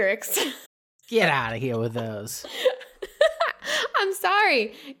other lyrics. Get out of here with those. I'm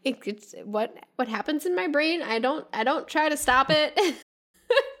sorry. It's what happens in my brain. I don't try to stop it.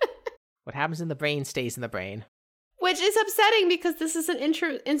 What happens in the brain stays in the brain. Which is upsetting because this is an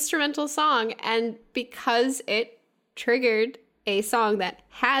instrumental song, and because it triggered a song that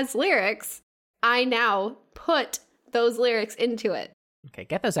has lyrics, I now put those lyrics into it. Okay,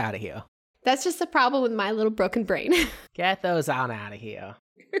 get those out of here. That's just the problem with my little broken brain. Get those out of here.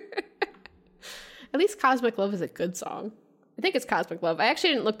 At least Cosmic Love is a good song. I think it's Cosmic Love. I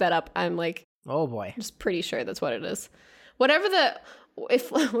actually didn't look that up. I'm like, oh boy, I'm just pretty sure that's what it is.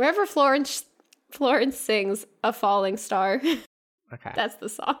 Wherever Florence sings "A Falling Star," okay, that's the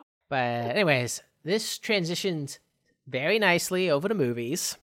song. But anyways, this transitions very nicely over to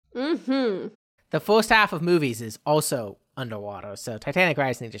movies. Mm-hmm. The first half of movies is also underwater, so Titanic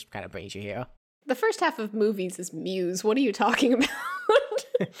Rising just kind of brings you here. The first half of movies is Muse. What are you talking about?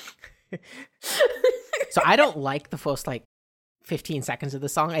 So I don't like the first 15 seconds of the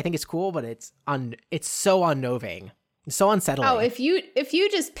song. I think it's cool, but it's so unnerving. It's so unsettling. Oh, if you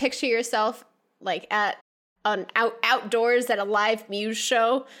just picture yourself outdoors at a live Muse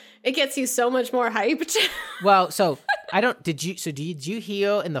show, it gets you so much more hyped. Well, so did you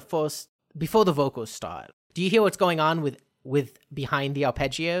hear in the first, before the vocals start, do you hear what's going on with behind the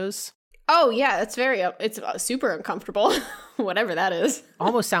arpeggios? Oh yeah, it's super uncomfortable. Whatever that is.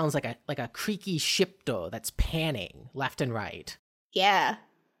 Almost sounds like a creaky ship door that's panning left and right. Yeah.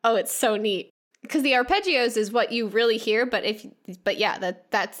 Oh, it's so neat. Because the arpeggios is what you really hear, but yeah,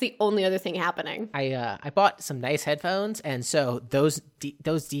 that's the only other thing happening. I bought some nice headphones, and so those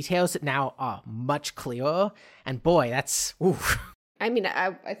details now are much clearer. And boy, that's oof. I mean,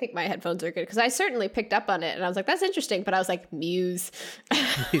 I think my headphones are good because I certainly picked up on it, and I was like, that's interesting. But I was like, Muse.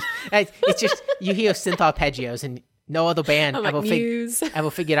 It's just you hear synth arpeggios, and no other band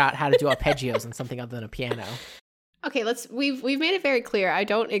ever figured out how to do arpeggios on something other than a piano. Okay, we've made it very clear. I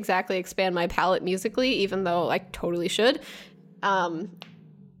don't exactly expand my palette musically, even though I totally should. And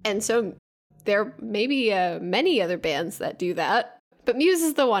so there may be many other bands that do that, but Muse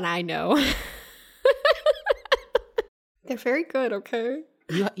is the one I know. They're very good. Okay.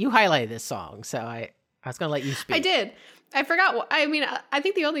 You highlighted this song, so I was gonna let you speak. I did. I forgot. I mean, I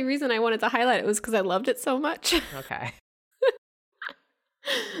think the only reason I wanted to highlight it was because I loved it so much. Okay.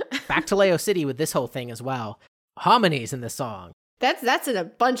 Back to Leo City with this whole thing as well. Harmonies in this song. That's in a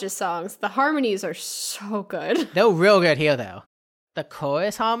bunch of songs. The harmonies are so good. They're real good here, though. The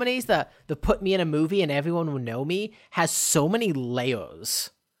chorus harmonies, the put me in a movie and everyone will know me, has so many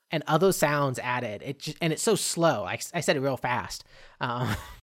layers and other sounds added. And it's so slow. I said it real fast.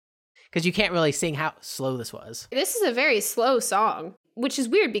 Because you can't really sing how slow this was. This is a very slow song, which is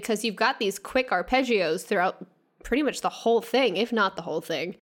weird because you've got these quick arpeggios throughout pretty much the whole thing, if not the whole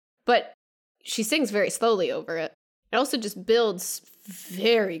thing. But she sings very slowly over it. It also just builds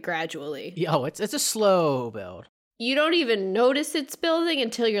very gradually. Oh, it's a slow build. You don't even notice it's building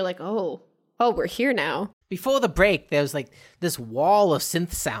until you're like, oh, we're here now. Before the break, there's like this wall of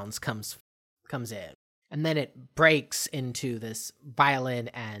synth sounds comes in. And then it breaks into this violin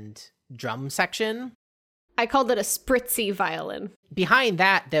and drum section. I called it a spritzy violin. Behind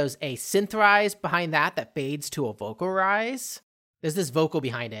that, there's a synth rise behind that fades to a vocal rise. There's this vocal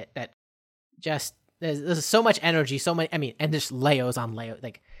behind it that just, there's so much energy, so many, and there's layers on layers,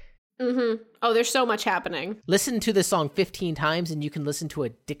 like. Mm-hmm. Oh, there's so much happening. Listen to this song 15 times and you can listen to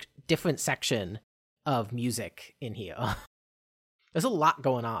a different section of music in here. There's a lot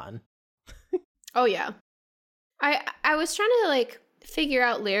going on. Oh, yeah. I was trying to, like, figure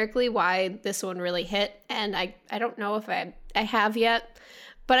out lyrically why this one really hit, and I don't know if I have yet,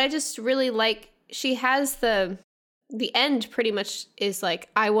 but I just really like, she has the end pretty much is like,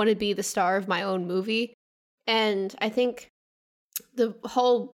 I want to be the star of my own movie, and I think the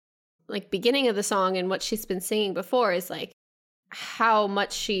whole, like, beginning of the song and what she's been singing before is, like, how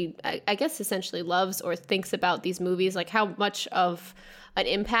much she, I guess, essentially loves or thinks about these movies, like, how much of an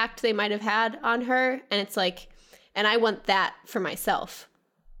impact they might have had on her, and it's like, and I want that for myself.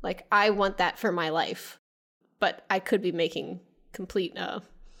 Like, I want that for my life. But I could be making complete,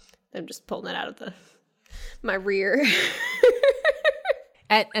 I'm just pulling it out of my rear.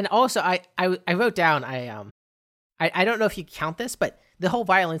 and also, I wrote down, I don't know if you count this, but the whole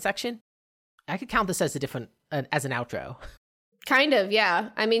violin section, I could count this as as an outro. Kind of, yeah.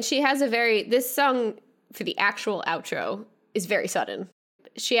 I mean, she has this song for the actual outro is very sudden.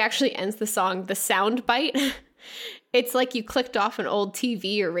 She actually ends the song, the sound bite. It's like you clicked off an old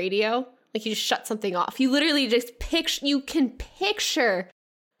TV or radio. Like you just shut something off. You literally just you can picture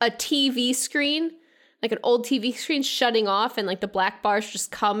a TV screen, like an old TV screen shutting off, and like the black bars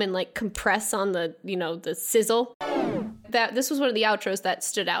just come and like compress on the, the sizzle. This was one of the outros that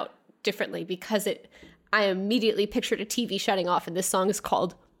stood out differently because I immediately pictured a TV shutting off, and this song is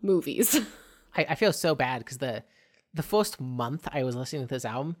called Movies. I feel so bad because the first month I was listening to this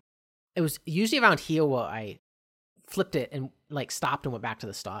album, it was usually around here where I flipped it and like stopped and went back to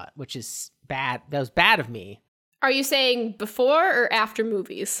the start, which is bad. That was bad of me. Are you saying before or after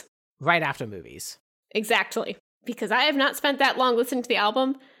Movies? Right after Movies. Exactly. Because I have not spent that long listening to the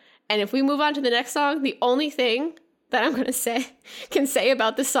album. And if we move on to the next song, the only thing that I'm going to can say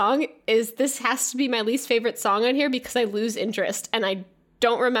about this song is this has to be my least favorite song on here because I lose interest and I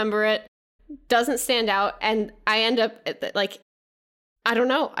don't remember it. Doesn't stand out. And I end up like, I don't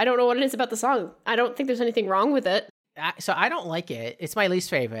know. I don't know what it is about the song. I don't think there's anything wrong with it. So I don't like it. It's my least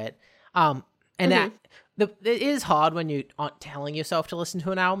favorite. And it is hard when you aren't telling yourself to listen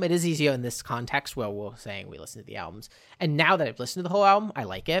to an album. It is easier in this context where we're saying we listen to the albums. And now that I've listened to the whole album, I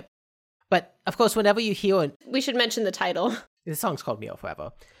like it. But of course, whenever you hear we should mention the title. The song's called Mio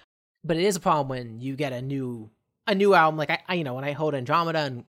Forever. But it is a problem when you get a new album. Like I when I hold Andromeda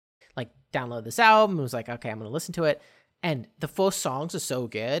and like download this album, it was like, okay, I'm going to listen to it. And the first songs are so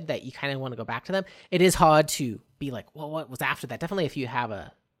good that you kind of want to go back to them. It is hard to be like, well, what was after that? Definitely if you have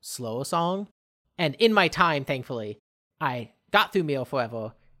a slower song. And in my time, thankfully, I got through Mio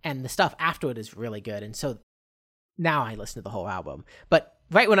Forever, and the stuff after it is really good. And so now I listen to the whole album. But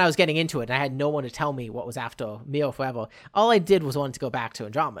right when I was getting into it, and I had no one to tell me what was after Mio Forever, all I did was want to go back to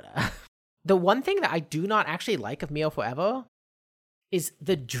Andromeda. The one thing that I do not actually like of Mio Forever is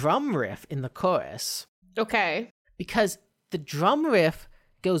the drum riff in the chorus. Okay. Because the drum riff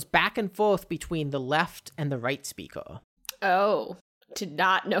goes back and forth between the left and the right speaker. Oh, did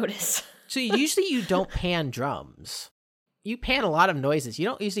not notice. So usually you don't pan drums. You pan a lot of noises. You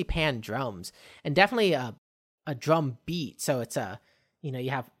don't usually pan drums. And definitely a drum beat. So it's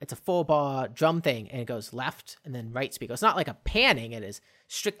it's a 4-bar drum thing, and it goes left and then right speaker. It's not like a panning. It is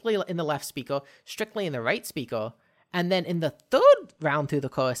strictly in the left speaker, strictly in the right speaker. And then in the third round through the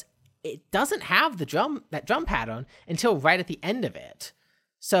chorus, it doesn't have that drum pattern until right at the end of it.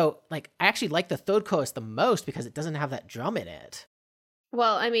 So, like, I actually like the third chorus the most because it doesn't have that drum in it.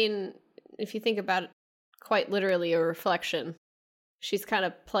 Well, I mean, if you think about it, quite literally a reflection, she's kind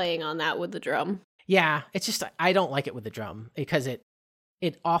of playing on that with the drum. Yeah, it's just, I don't like it with the drum because it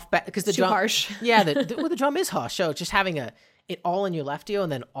it off back because the Too drum harsh. Yeah, the drum is harsh. So just having it all in your left ear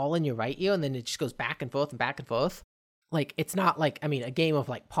and then all in your right ear, and then it just goes back and forth and back and forth. Like it's not like, I mean, a game of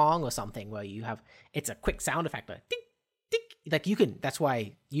like Pong or something where it's a quick sound effect like ding, ding. Like you can, that's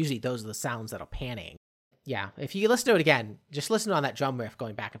why usually those are the sounds that are panning. Yeah, if you listen to it again, just listen on that drum riff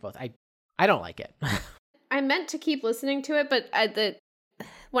going back and forth. I don't like it. I meant to keep listening to it, but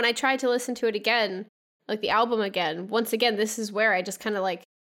when I tried to listen to it again, like the album again, once again, this is where I just kind of like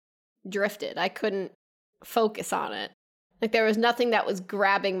drifted. I couldn't focus on it. Like there was nothing that was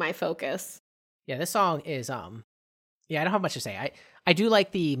grabbing my focus. Yeah, this song is yeah, I don't have much to say. I do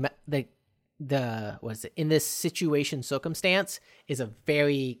like the what is it? In this situation, circumstance is a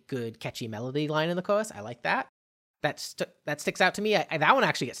very good catchy melody line in the chorus. I like that. That sticks out to me. That one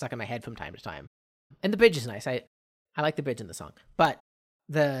actually gets stuck in my head from time to time. And the bridge is nice. I like the bridge in the song. But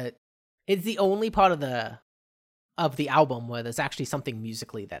it's the only part of the album where there's actually something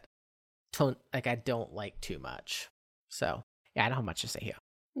musically that I don't like too much. So yeah, I don't have much to say here.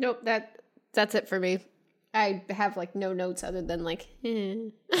 Nope, that's it for me. I have like no notes other than like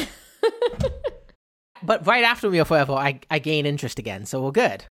But right after Real Forever, I gain interest again, so we're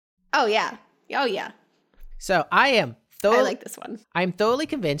good. Oh yeah. So I like this one. I'm thoroughly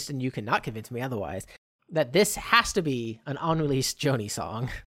convinced, and you cannot convince me otherwise, that this has to be an unreleased Joni song.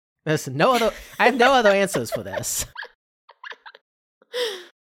 I have no other answers for this.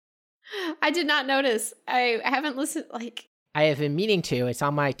 I did not notice. I haven't listened, I have been meaning to. It's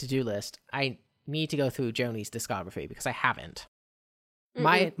on my to-do list. I need to go through Joni's discography because I haven't.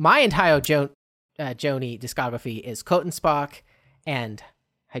 Mm-mm. My entire Joni discography is Coat and Spark and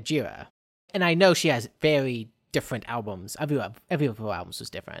Hajira. And I know she has very different albums. Every of her albums was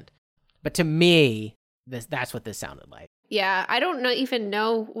different. But to me, that's what this sounded like. Yeah, I don't even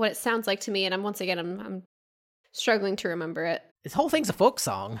know what it sounds like to me, and I'm struggling to remember it. This whole thing's a folk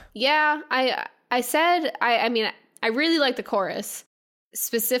song. Yeah, I said I really like the chorus,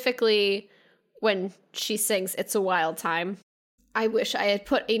 specifically when she sings "It's a Wild Time." I wish I had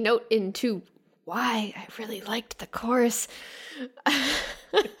put a note into why I really liked the chorus.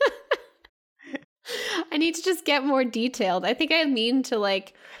 I need to just get more detailed. I think I mean to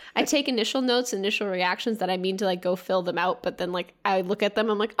I take initial notes, initial reactions that I mean to go fill them out, but then I look at them,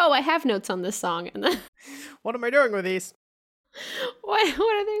 I'm like, oh, I have notes on this song, and then what am I doing with these? What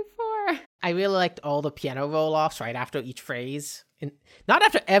are they for? I really liked all the piano roll-offs right after each phrase. And not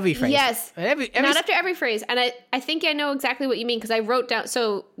after every phrase. Yes. Not after every phrase. And I think I know exactly what you mean, because I wrote down,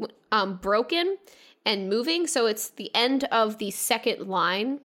 so broken and moving, so it's the end of the second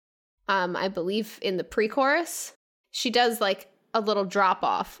line, I believe in the pre-chorus. She does a little drop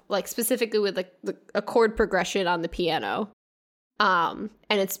off, specifically with a chord progression on the piano. And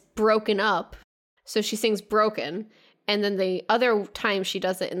it's broken up. So she sings broken. And then the other time she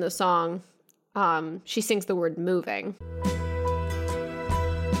does it in the song, she sings the word moving.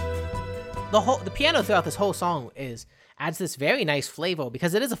 The piano throughout this whole song adds this very nice flavor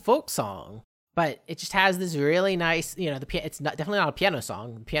because it is a folk song, but it just has this really nice, it's definitely not a piano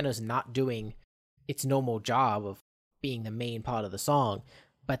song. The piano's not doing its normal job of being the main part of the song,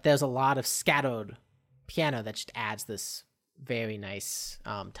 but there's a lot of scattered piano that just adds this very nice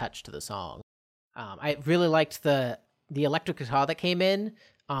touch to the song. I really liked the electric guitar that came in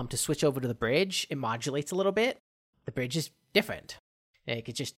to switch over to the bridge. It modulates a little bit. The bridge is different.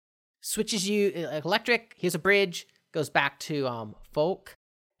 It just switches you electric. Here's a bridge, goes back to folk,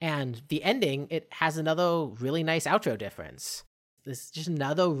 and the ending, it has another really nice outro difference. This is just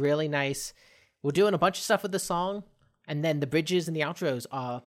another really nice. We're doing a bunch of stuff with the song, and then the bridges and the outros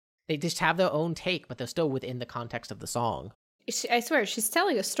they just have their own take, but they're still within the context of the song. I swear, she's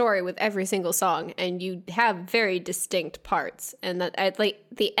telling a story with every single song, and you have very distinct parts, and that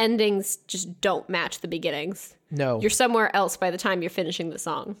the endings just don't match the beginnings. No. You're somewhere else by the time you're finishing the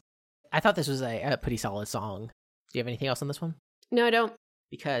song. I thought this was a pretty solid song. Do you have anything else on this one? No, I don't.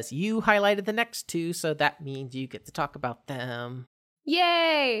 Because you highlighted the next two, so that means you get to talk about them.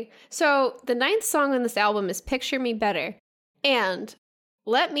 Yay! So the 9th song on this album is Picture Me Better. And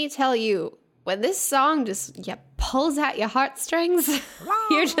let me tell you, when this song just pulls at your heartstrings,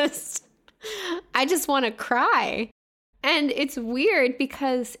 I just want to cry. And it's weird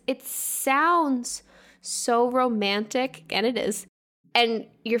because it sounds so romantic, and it is. And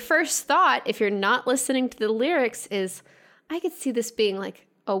your first thought, if you're not listening to the lyrics, is, I could see this being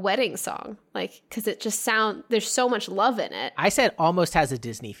a wedding song. Because it just there's so much love in it. I said almost has a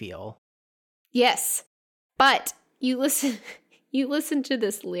Disney feel. Yes. But you listen to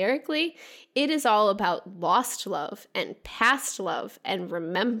this lyrically, it is all about lost love and past love and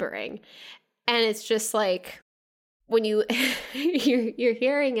remembering. And it's just when you're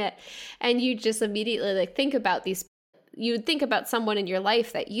hearing it and you just immediately like think about these, you would think about someone in your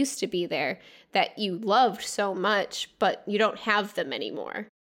life that used to be there that you loved so much, but you don't have them anymore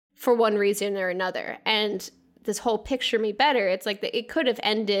for one reason or another. And this whole Picture Me Better, it's like it could have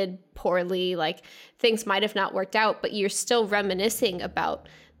ended poorly, like things might have not worked out, but you're still reminiscing about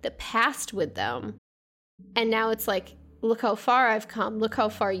the past with them. And now it's like, look how far I've come, look how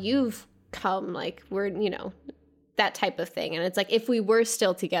far you've come, like we're, that type of thing. And it's like, if we were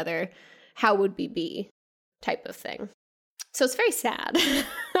still together, how would we be, type of thing. So it's very sad.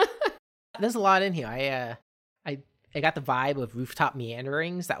 There's a lot in here. I got the vibe of Rooftop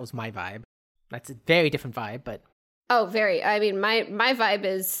Meanderings. That was my vibe. That's a very different vibe, but... Oh, very. I mean, my vibe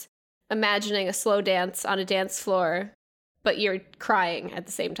is imagining a slow dance on a dance floor, but you're crying at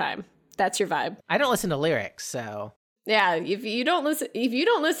the same time. That's your vibe. I don't listen to lyrics, so... Yeah, if you don't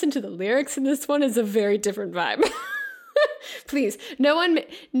listen to the lyrics in this one, it's a very different vibe. Please, no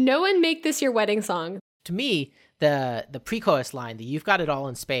one make this your wedding song. To me, the pre-chorus line, the "You've got it all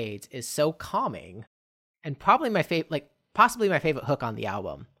in spades," is so calming, and probably my favorite, possibly my favorite hook on the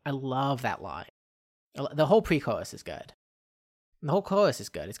album. I love that line. The whole pre-chorus is good. And the whole chorus is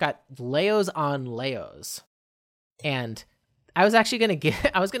good. It's got layers on layers, and I was gonna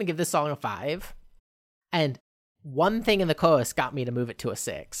give this song a 5, and one thing in the chorus got me to move it to a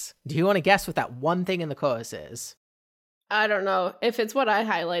 6. Do you want to guess what that one thing in the chorus is? I don't know. If it's what I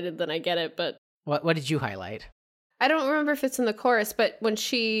highlighted, then I get it, but... What did you highlight? I don't remember if it's in the chorus, but when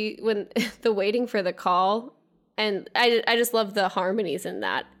the waiting for the call, and I just love the harmonies in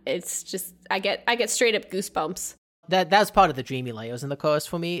that. It's just, I get straight up goosebumps. That's part of the dreamy layers in the chorus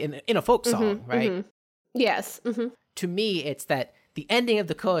for me, in a folk song, right? Mm-hmm. Yes. Mm-hmm. To me, it's that the ending of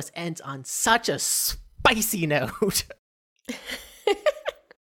the chorus ends on such a spicy note.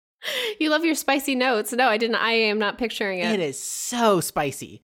 You love your spicy notes. No, I didn't. I am not picturing it. It is so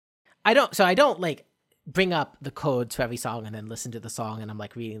spicy. I don't like bring up the codes for every song and then listen to the song and I'm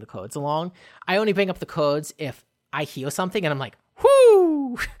like reading the codes along. I only bring up the codes if I hear something and I'm like,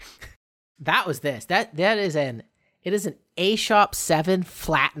 whoo! That was this. It is an A sharp 7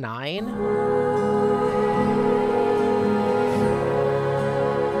 flat 9.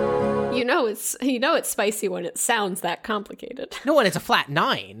 It's spicy when it sounds that complicated. No, when it's a flat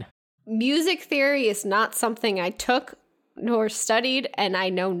 9. Music theory is not something I took nor studied, and I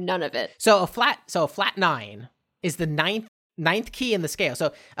know none of it. So a flat 9 is the ninth key in the scale.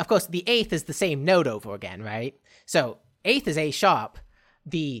 So of course the 8th is the same note over again, right? So 8th is A sharp.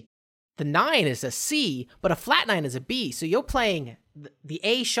 The 9 is a C, but a flat 9 is a B. So you're playing the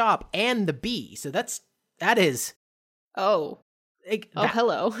A sharp and the B. So that is. Oh.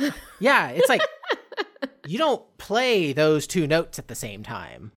 Hello. Yeah, it's like you don't play those two notes at the same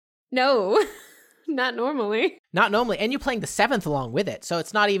time. No, not normally. Not normally. And you're playing the 7th along with it. So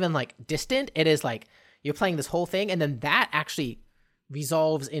it's not even like distant. It is like you're playing this whole thing. And then that actually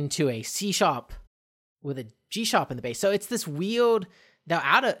resolves into a C sharp with a G sharp in the bass. So it's this weird,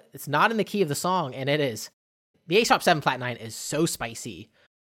 it's not in the key of the song. And it is. The A sharp 7 flat 9 is so spicy.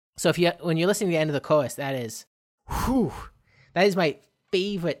 So when you're listening to the end of the chorus, that is my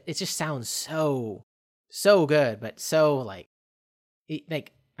favorite. It just sounds so good, but so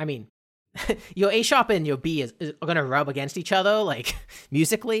I mean, your A sharp and your B are going to rub against each other, like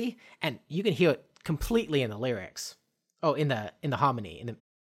musically, and you can hear it completely in the lyrics. Oh, in the harmony,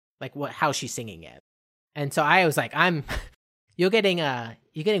 how she's singing it. And so I was like, you're getting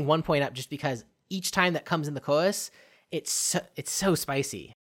 1 point up just because each time that comes in the chorus, it's so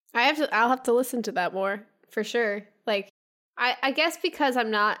spicy. I'll have to listen to that more for sure. Like, I guess because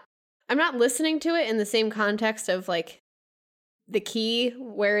I'm not listening to it in the same context of like the key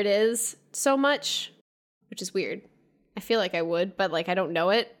where it is so much, which is weird. I feel like I would, but like I don't know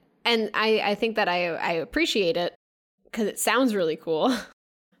it. And I think that I appreciate it because it sounds really cool.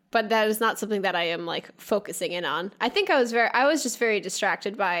 But that is not something that I am like focusing in on. I think I was just very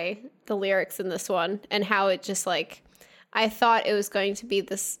distracted by the lyrics in this one and how it just like, I thought it was going to be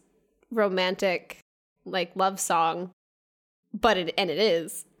this romantic like love song, but it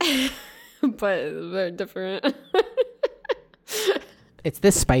is, but it's very different. It's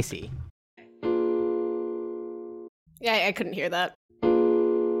this spicy. Yeah, I couldn't hear that.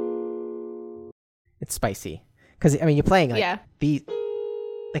 It's spicy because I mean you're playing like the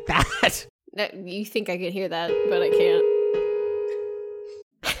like that. You think I can hear that, but I can't.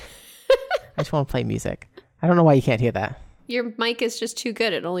 I just want to play music. I don't know why you can't hear that. Your mic is just too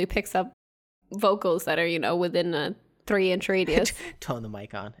good. It only picks up vocals that are, within a 3-inch radius. Tone the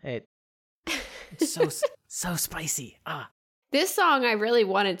mic on. It's so spicy. This song I really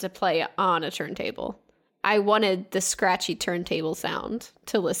wanted to play on a turntable. I wanted the scratchy turntable sound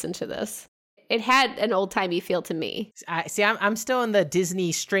to listen to this. It had an old-timey feel to me. I'm still in the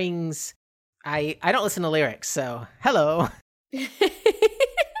Disney strings. I don't listen to lyrics, so hello.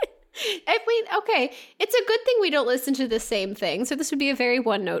 Okay, it's a good thing we don't listen to the same thing, so this would be a very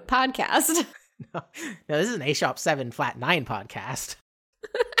one-note podcast. No, this is an A Sharp 7 flat 9 podcast.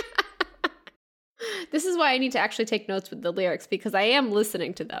 This is why I need to actually take notes with the lyrics, because I am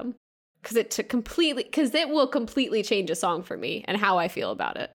listening to them. Because it will completely change a song for me and how I feel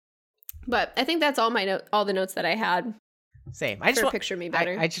about it. But I think that's all the notes that I had. Same. Picture Me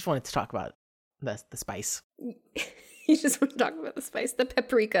Better. I just wanted to talk about the spice. You just want to talk about the spice, the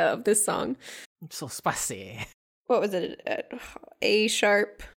paprika of this song. It's so spicy. What was it? A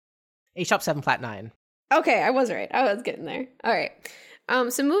sharp 7 flat 9. Okay, I was right. I was getting there. All right.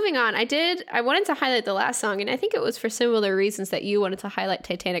 So moving on, I wanted to highlight the last song, and I think it was for similar reasons that you wanted to highlight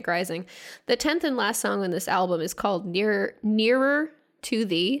Titanic Rising. The 10th and last song on this album is called Nearer to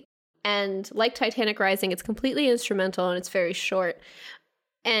Thee. And like Titanic Rising, it's completely instrumental and it's very short.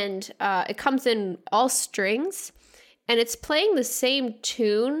 And it comes in all strings, and it's playing the same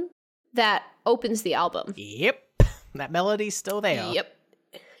tune that opens the album. Yep. That melody's still there. Yep.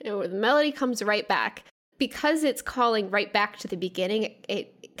 The melody comes right back. Because it's calling right back to the beginning,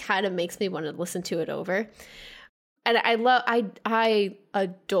 it kind of makes me want to listen to it over. And I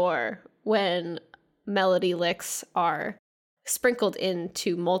adore when melody licks are sprinkled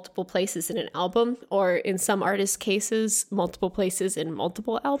into multiple places in an album, or in some artists' cases, multiple places in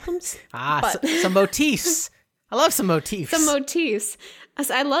multiple albums. Some motifs. I love some motifs. Some motifs.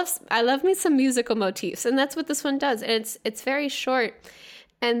 I love me some musical motifs, and that's what this one does. And it's very short,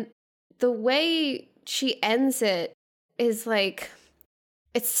 and the way she ends it is like,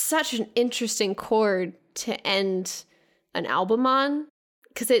 it's such an interesting chord to end an album on,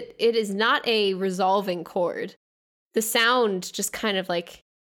 because it is not a resolving chord. The sound just kind of like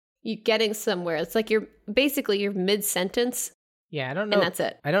you getting somewhere. It's like you're mid-sentence. Yeah, I don't know. And that's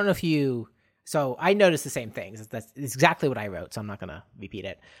it. I don't know if you... So I noticed the same things. That's exactly what I wrote, so I'm not going to repeat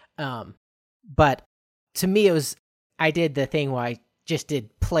it. But to me, I did the thing where I just did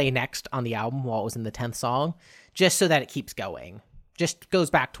play next on the album while it was in the 10th song, just so that it keeps going. Just goes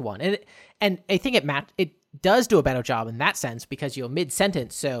back to one. And I think it does do a better job in that sense, because you're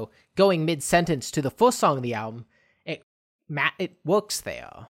mid-sentence, so going mid-sentence to the first song of the album, it works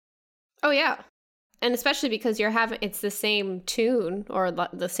there. Oh, yeah. And especially because it's the same tune, or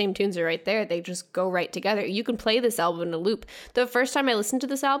the same tunes are right there. They just go right together. You can play this album in a loop. The first time I listened to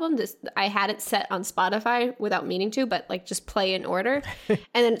this album, I had it set on Spotify without meaning to, but like just play in order. And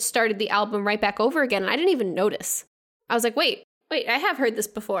then it started the album right back over again. And I didn't even notice. I was like, wait, I have heard this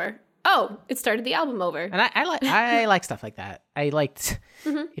before. Oh, it started the album over. And I like stuff like that. I liked,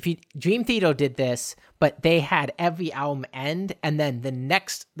 Dream Theater did this, but they had every album end, and then the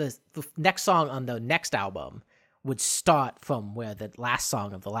next song on the next album would start from where the last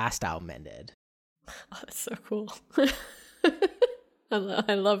song of the last album ended. Oh, that's so cool.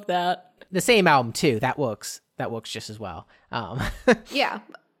 I love that. The same album too. That works just as well. Yeah.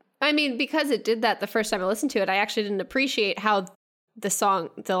 I mean, because it did that the first time I listened to it, I actually didn't appreciate how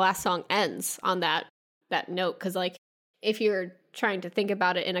the last song ends on that note. Because like, if you're trying to think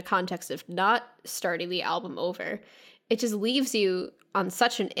about it in a context of not starting the album over, it just leaves you on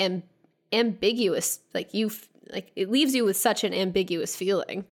such an ambiguous, it leaves you with such an ambiguous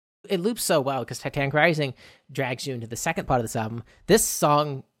feeling. It loops so well because Titanic Rising drags you into the second part of this album. This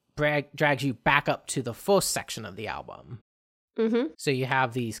song drags you back up to the first section of the album. Mm-hmm. So you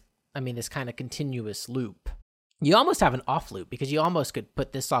have this kind of continuous loop. You almost have an off loop, because you almost could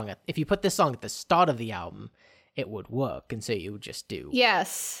put this song if you put this song at the start of the album, it would work, and so you would just do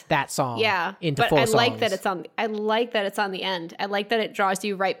that song into four songs. I like that it's on the end. I like that it draws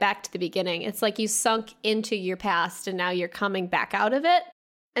you right back to the beginning. It's like you sunk into your past and now you're coming back out of it,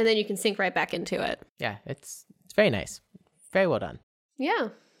 and then you can sink right back into it. Yeah, it's very nice. Very well done. Yeah.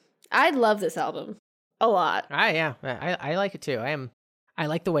 I love this album a lot. Yeah. I like it too. I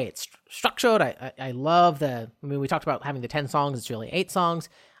like the way it's structured. I love we talked about having the 10 songs. It's really 8 songs.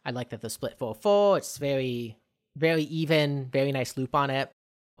 I like that the split 4/4. It's very, very even, very nice loop on it.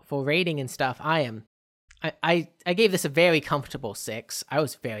 For rating and stuff, I gave this a very comfortable 6. I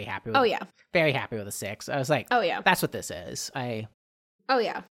was very happy with very happy with a 6. I was like, oh yeah, that's what this is. Oh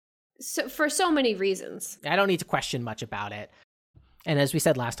yeah. So for so many reasons. I don't need to question much about it. And as we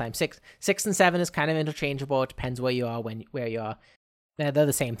said last time, 6 and 7 is kind of interchangeable. It depends where you are, where you are. They're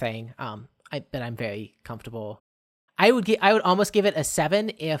the same thing. But I'm very comfortable. I would almost give it a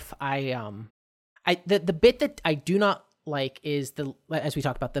 7 if the bit that I do not like is as we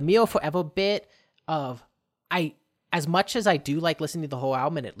talked about, the Meal Forever bit of as much as I do like listening to the whole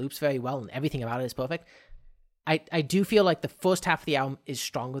album and it loops very well and everything about it is perfect, I do feel like the first half of the album is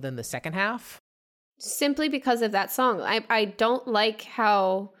stronger than the second half. Simply because of that song. I don't like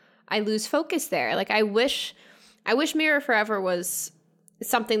how I lose focus there. Like, I wish Mirror Forever was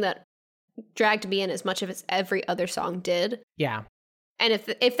something that dragged me in as much as every other song did. Yeah. And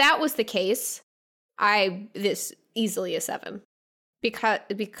if that was the case, this easily a 7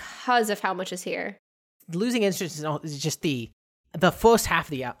 because of how much is here. Losing interest is just the first half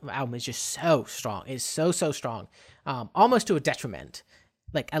of the album is just so strong. It's so strong, almost to a detriment.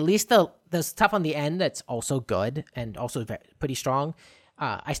 Like, at least the stuff on the end that's also good and also pretty strong.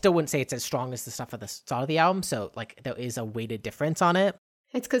 I still wouldn't say it's as strong as the stuff at the start of the album. So, like, there is a weighted difference on it.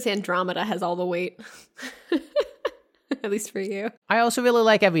 It's because Andromeda has all the weight. At least for you. I also really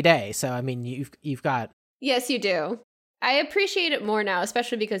like Every Day. So, I mean, you've got... Yes, you do. I appreciate it more now,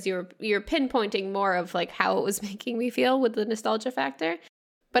 especially because you're pinpointing more of like how it was making me feel with the nostalgia factor.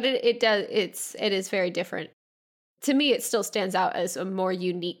 But it is very different. To me, it still stands out as a more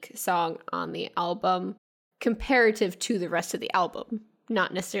unique song on the album comparative to the rest of the album.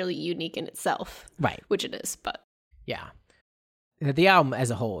 Not necessarily unique in itself. Right. Which it is, but... Yeah. The album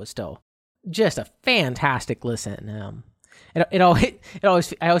as a whole is still just a fantastic listen. I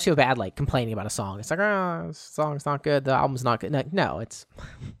always feel bad like complaining about a song. It's like, oh, this song's not good. The album's not good. No, it's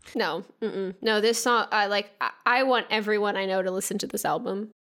no. This song, I want everyone I know to listen to this album,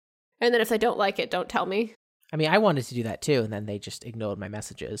 and then if they don't like it, don't tell me. I mean, I wanted to do that too, and then they just ignored my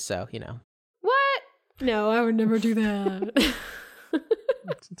messages. So what? No, I would never do that.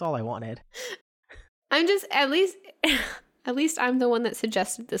 That's all I wanted. I'm just at least I'm the one that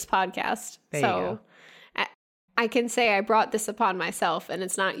suggested this podcast. There you go. I can say I brought this upon myself, and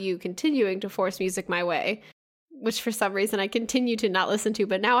it's not you continuing to force music my way, which for some reason I continue to not listen to,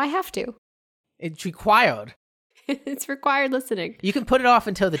 but now I have to. It's required. It's required listening. You can put it off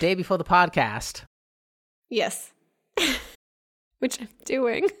until the day before the podcast. Yes. Which I'm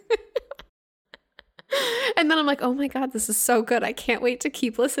doing. And then I'm like, oh my God, this is so good. I can't wait to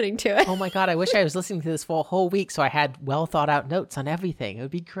keep listening to it. Oh my God, I wish I was listening to this for a whole week so I had well thought out notes on everything. It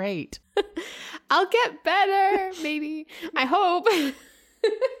would be great. I'll get better, maybe. I hope.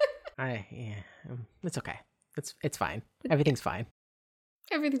 It's okay. It's fine. Everything's fine.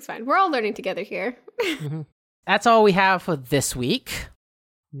 Everything's fine. We're all learning together here. Mm-hmm. That's all we have for this week.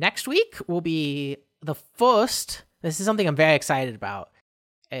 Next week will be the first. This is something I'm very excited about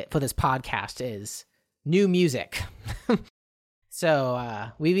for this podcast is new music. So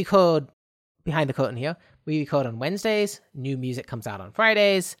we record behind the curtain here. We record on Wednesdays. New music comes out on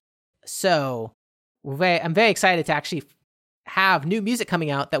Fridays. So I'm very excited to actually have new music coming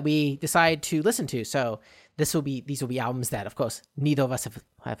out that we decide to listen to. So these will be albums that, of course, neither of us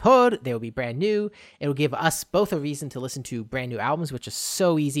have heard. They will be brand new. It will give us both a reason to listen to brand new albums, which is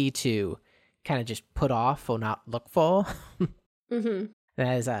so easy to kind of just put off or not look for. Mm-hmm.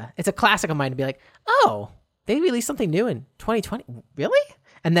 It's a classic of mine to be like, oh, they released something new in 2020. Really?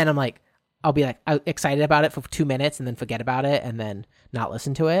 And then I'll be like excited about it for 2 minutes and then forget about it and then not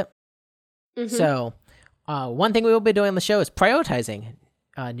listen to it. Mm-hmm. So one thing we will be doing on the show is prioritizing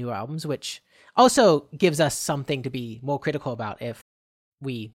new albums, which also gives us something to be more critical about if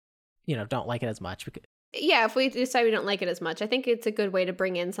we, don't like it as much. Yeah, if we decide we don't like it as much, I think it's a good way to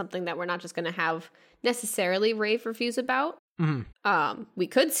bring in something that we're not just going to have necessarily rave reviews about. Mm-hmm. We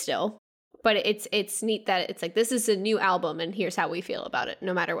could still, but it's neat that it's like, this is a new album and here's how we feel about it,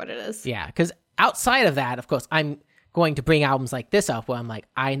 no matter what it is. Yeah, because outside of that, of course, I'm going to bring albums like this up where I'm like,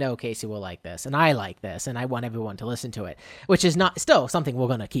 I know Casey will like this and I like this and I want everyone to listen to it, which is not still something we're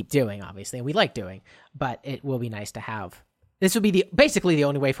going to keep doing, obviously, and we like doing, but it will be nice to have. This would be basically the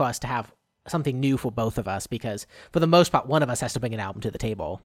only way for us to have something new for both of us, because for the most part, one of us has to bring an album to the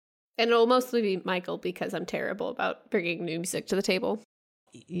table. And it'll mostly be Michael, because I'm terrible about bringing new music to the table.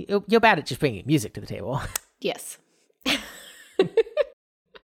 You're bad at just bringing music to the table. Yes.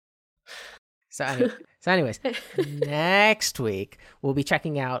 So anyways, next week, we'll be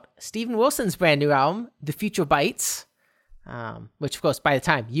checking out Steven Wilson's brand new album, The Future Bites, which, of course, by the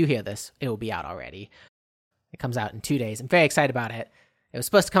time you hear this, it will be out already. It comes out in 2 days. I'm very excited about it. It was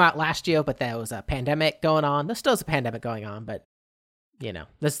supposed to come out last year, but there was a pandemic going on. There still is a pandemic going on, but,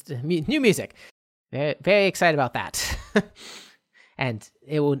 this new music. Very, very excited about that. And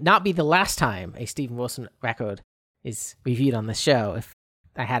it will not be the last time a Steven Wilson record is reviewed on this show if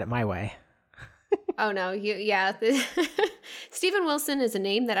I had it my way. Oh, no. Steven Wilson is a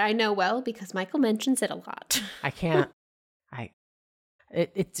name that I know well because Michael mentions it a lot. I can't.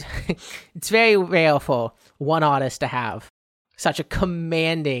 It's very rare for one artist to have such a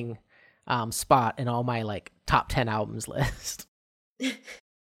commanding spot in all my like top 10 albums list.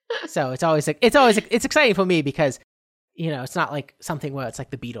 So it's exciting for me because, you know, it's not like something where it's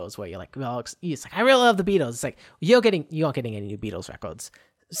like the Beatles where you're like, well, it's like, I really love the Beatles. It's like, you aren't getting any new Beatles records.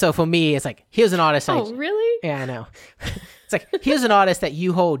 So for me, it's like, here's an artist. Really? Yeah, I know. It's like, here's an artist that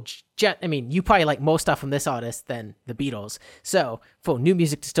you hold. I mean, you probably like more stuff from this artist than the Beatles. So for new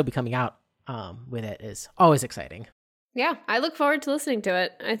music to still be coming out with it is always exciting. Yeah, I look forward to listening to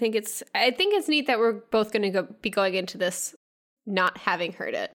it. I think it's neat that we're both going to be going into this not having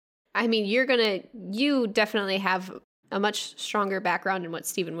heard it. I mean, you definitely have a much stronger background in what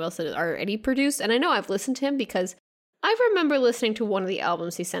Steven Wilson already produced. And I know I've listened to him because I remember listening to one of the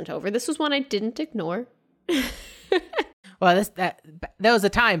albums he sent over. This was one I didn't ignore. Well, there was a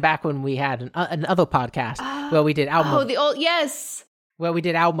time back when we had another podcast where we did where we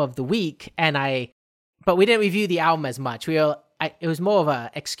did album of the week, but we didn't review the album as much. It was more of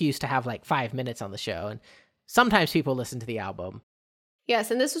a excuse to have like 5 minutes on the show, and sometimes people listen to the album. Yes,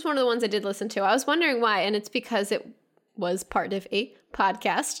 and this was one of the ones I did listen to. I was wondering why, and it's because it was part of a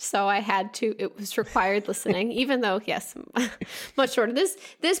podcast, so it was required listening, even though, yes, much shorter.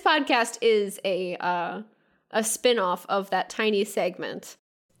 This podcast is a spin-off of that tiny segment.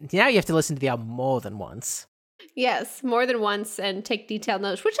 Now you have to listen to the album more than once. Yes, more than once, and take detailed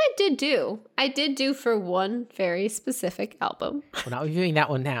notes, which I did do. I did do for one very specific album. We're not reviewing that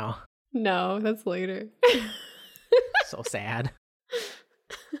one now. No, that's later. So sad.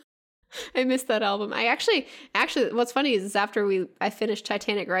 I missed that album. I actually, what's funny is after I finished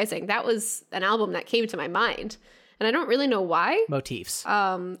Titanic Rising, that was an album that came to my mind, and I don't really know why. Motifs.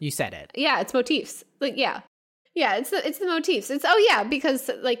 You said it. Yeah, it's motifs. Like, yeah, it's the motifs. It's because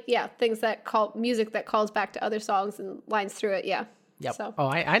like, yeah, things that music that calls back to other songs and lines through it. Yeah. Yep. So,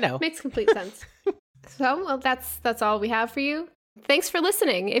 I know. Makes complete sense. So, well, that's all we have for you. Thanks for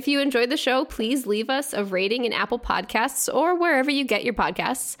listening. If you enjoyed the show, please leave us a rating in Apple Podcasts or wherever you get your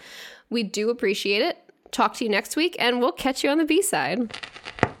podcasts. We do appreciate it. Talk to you next week, and we'll catch you on the B-side.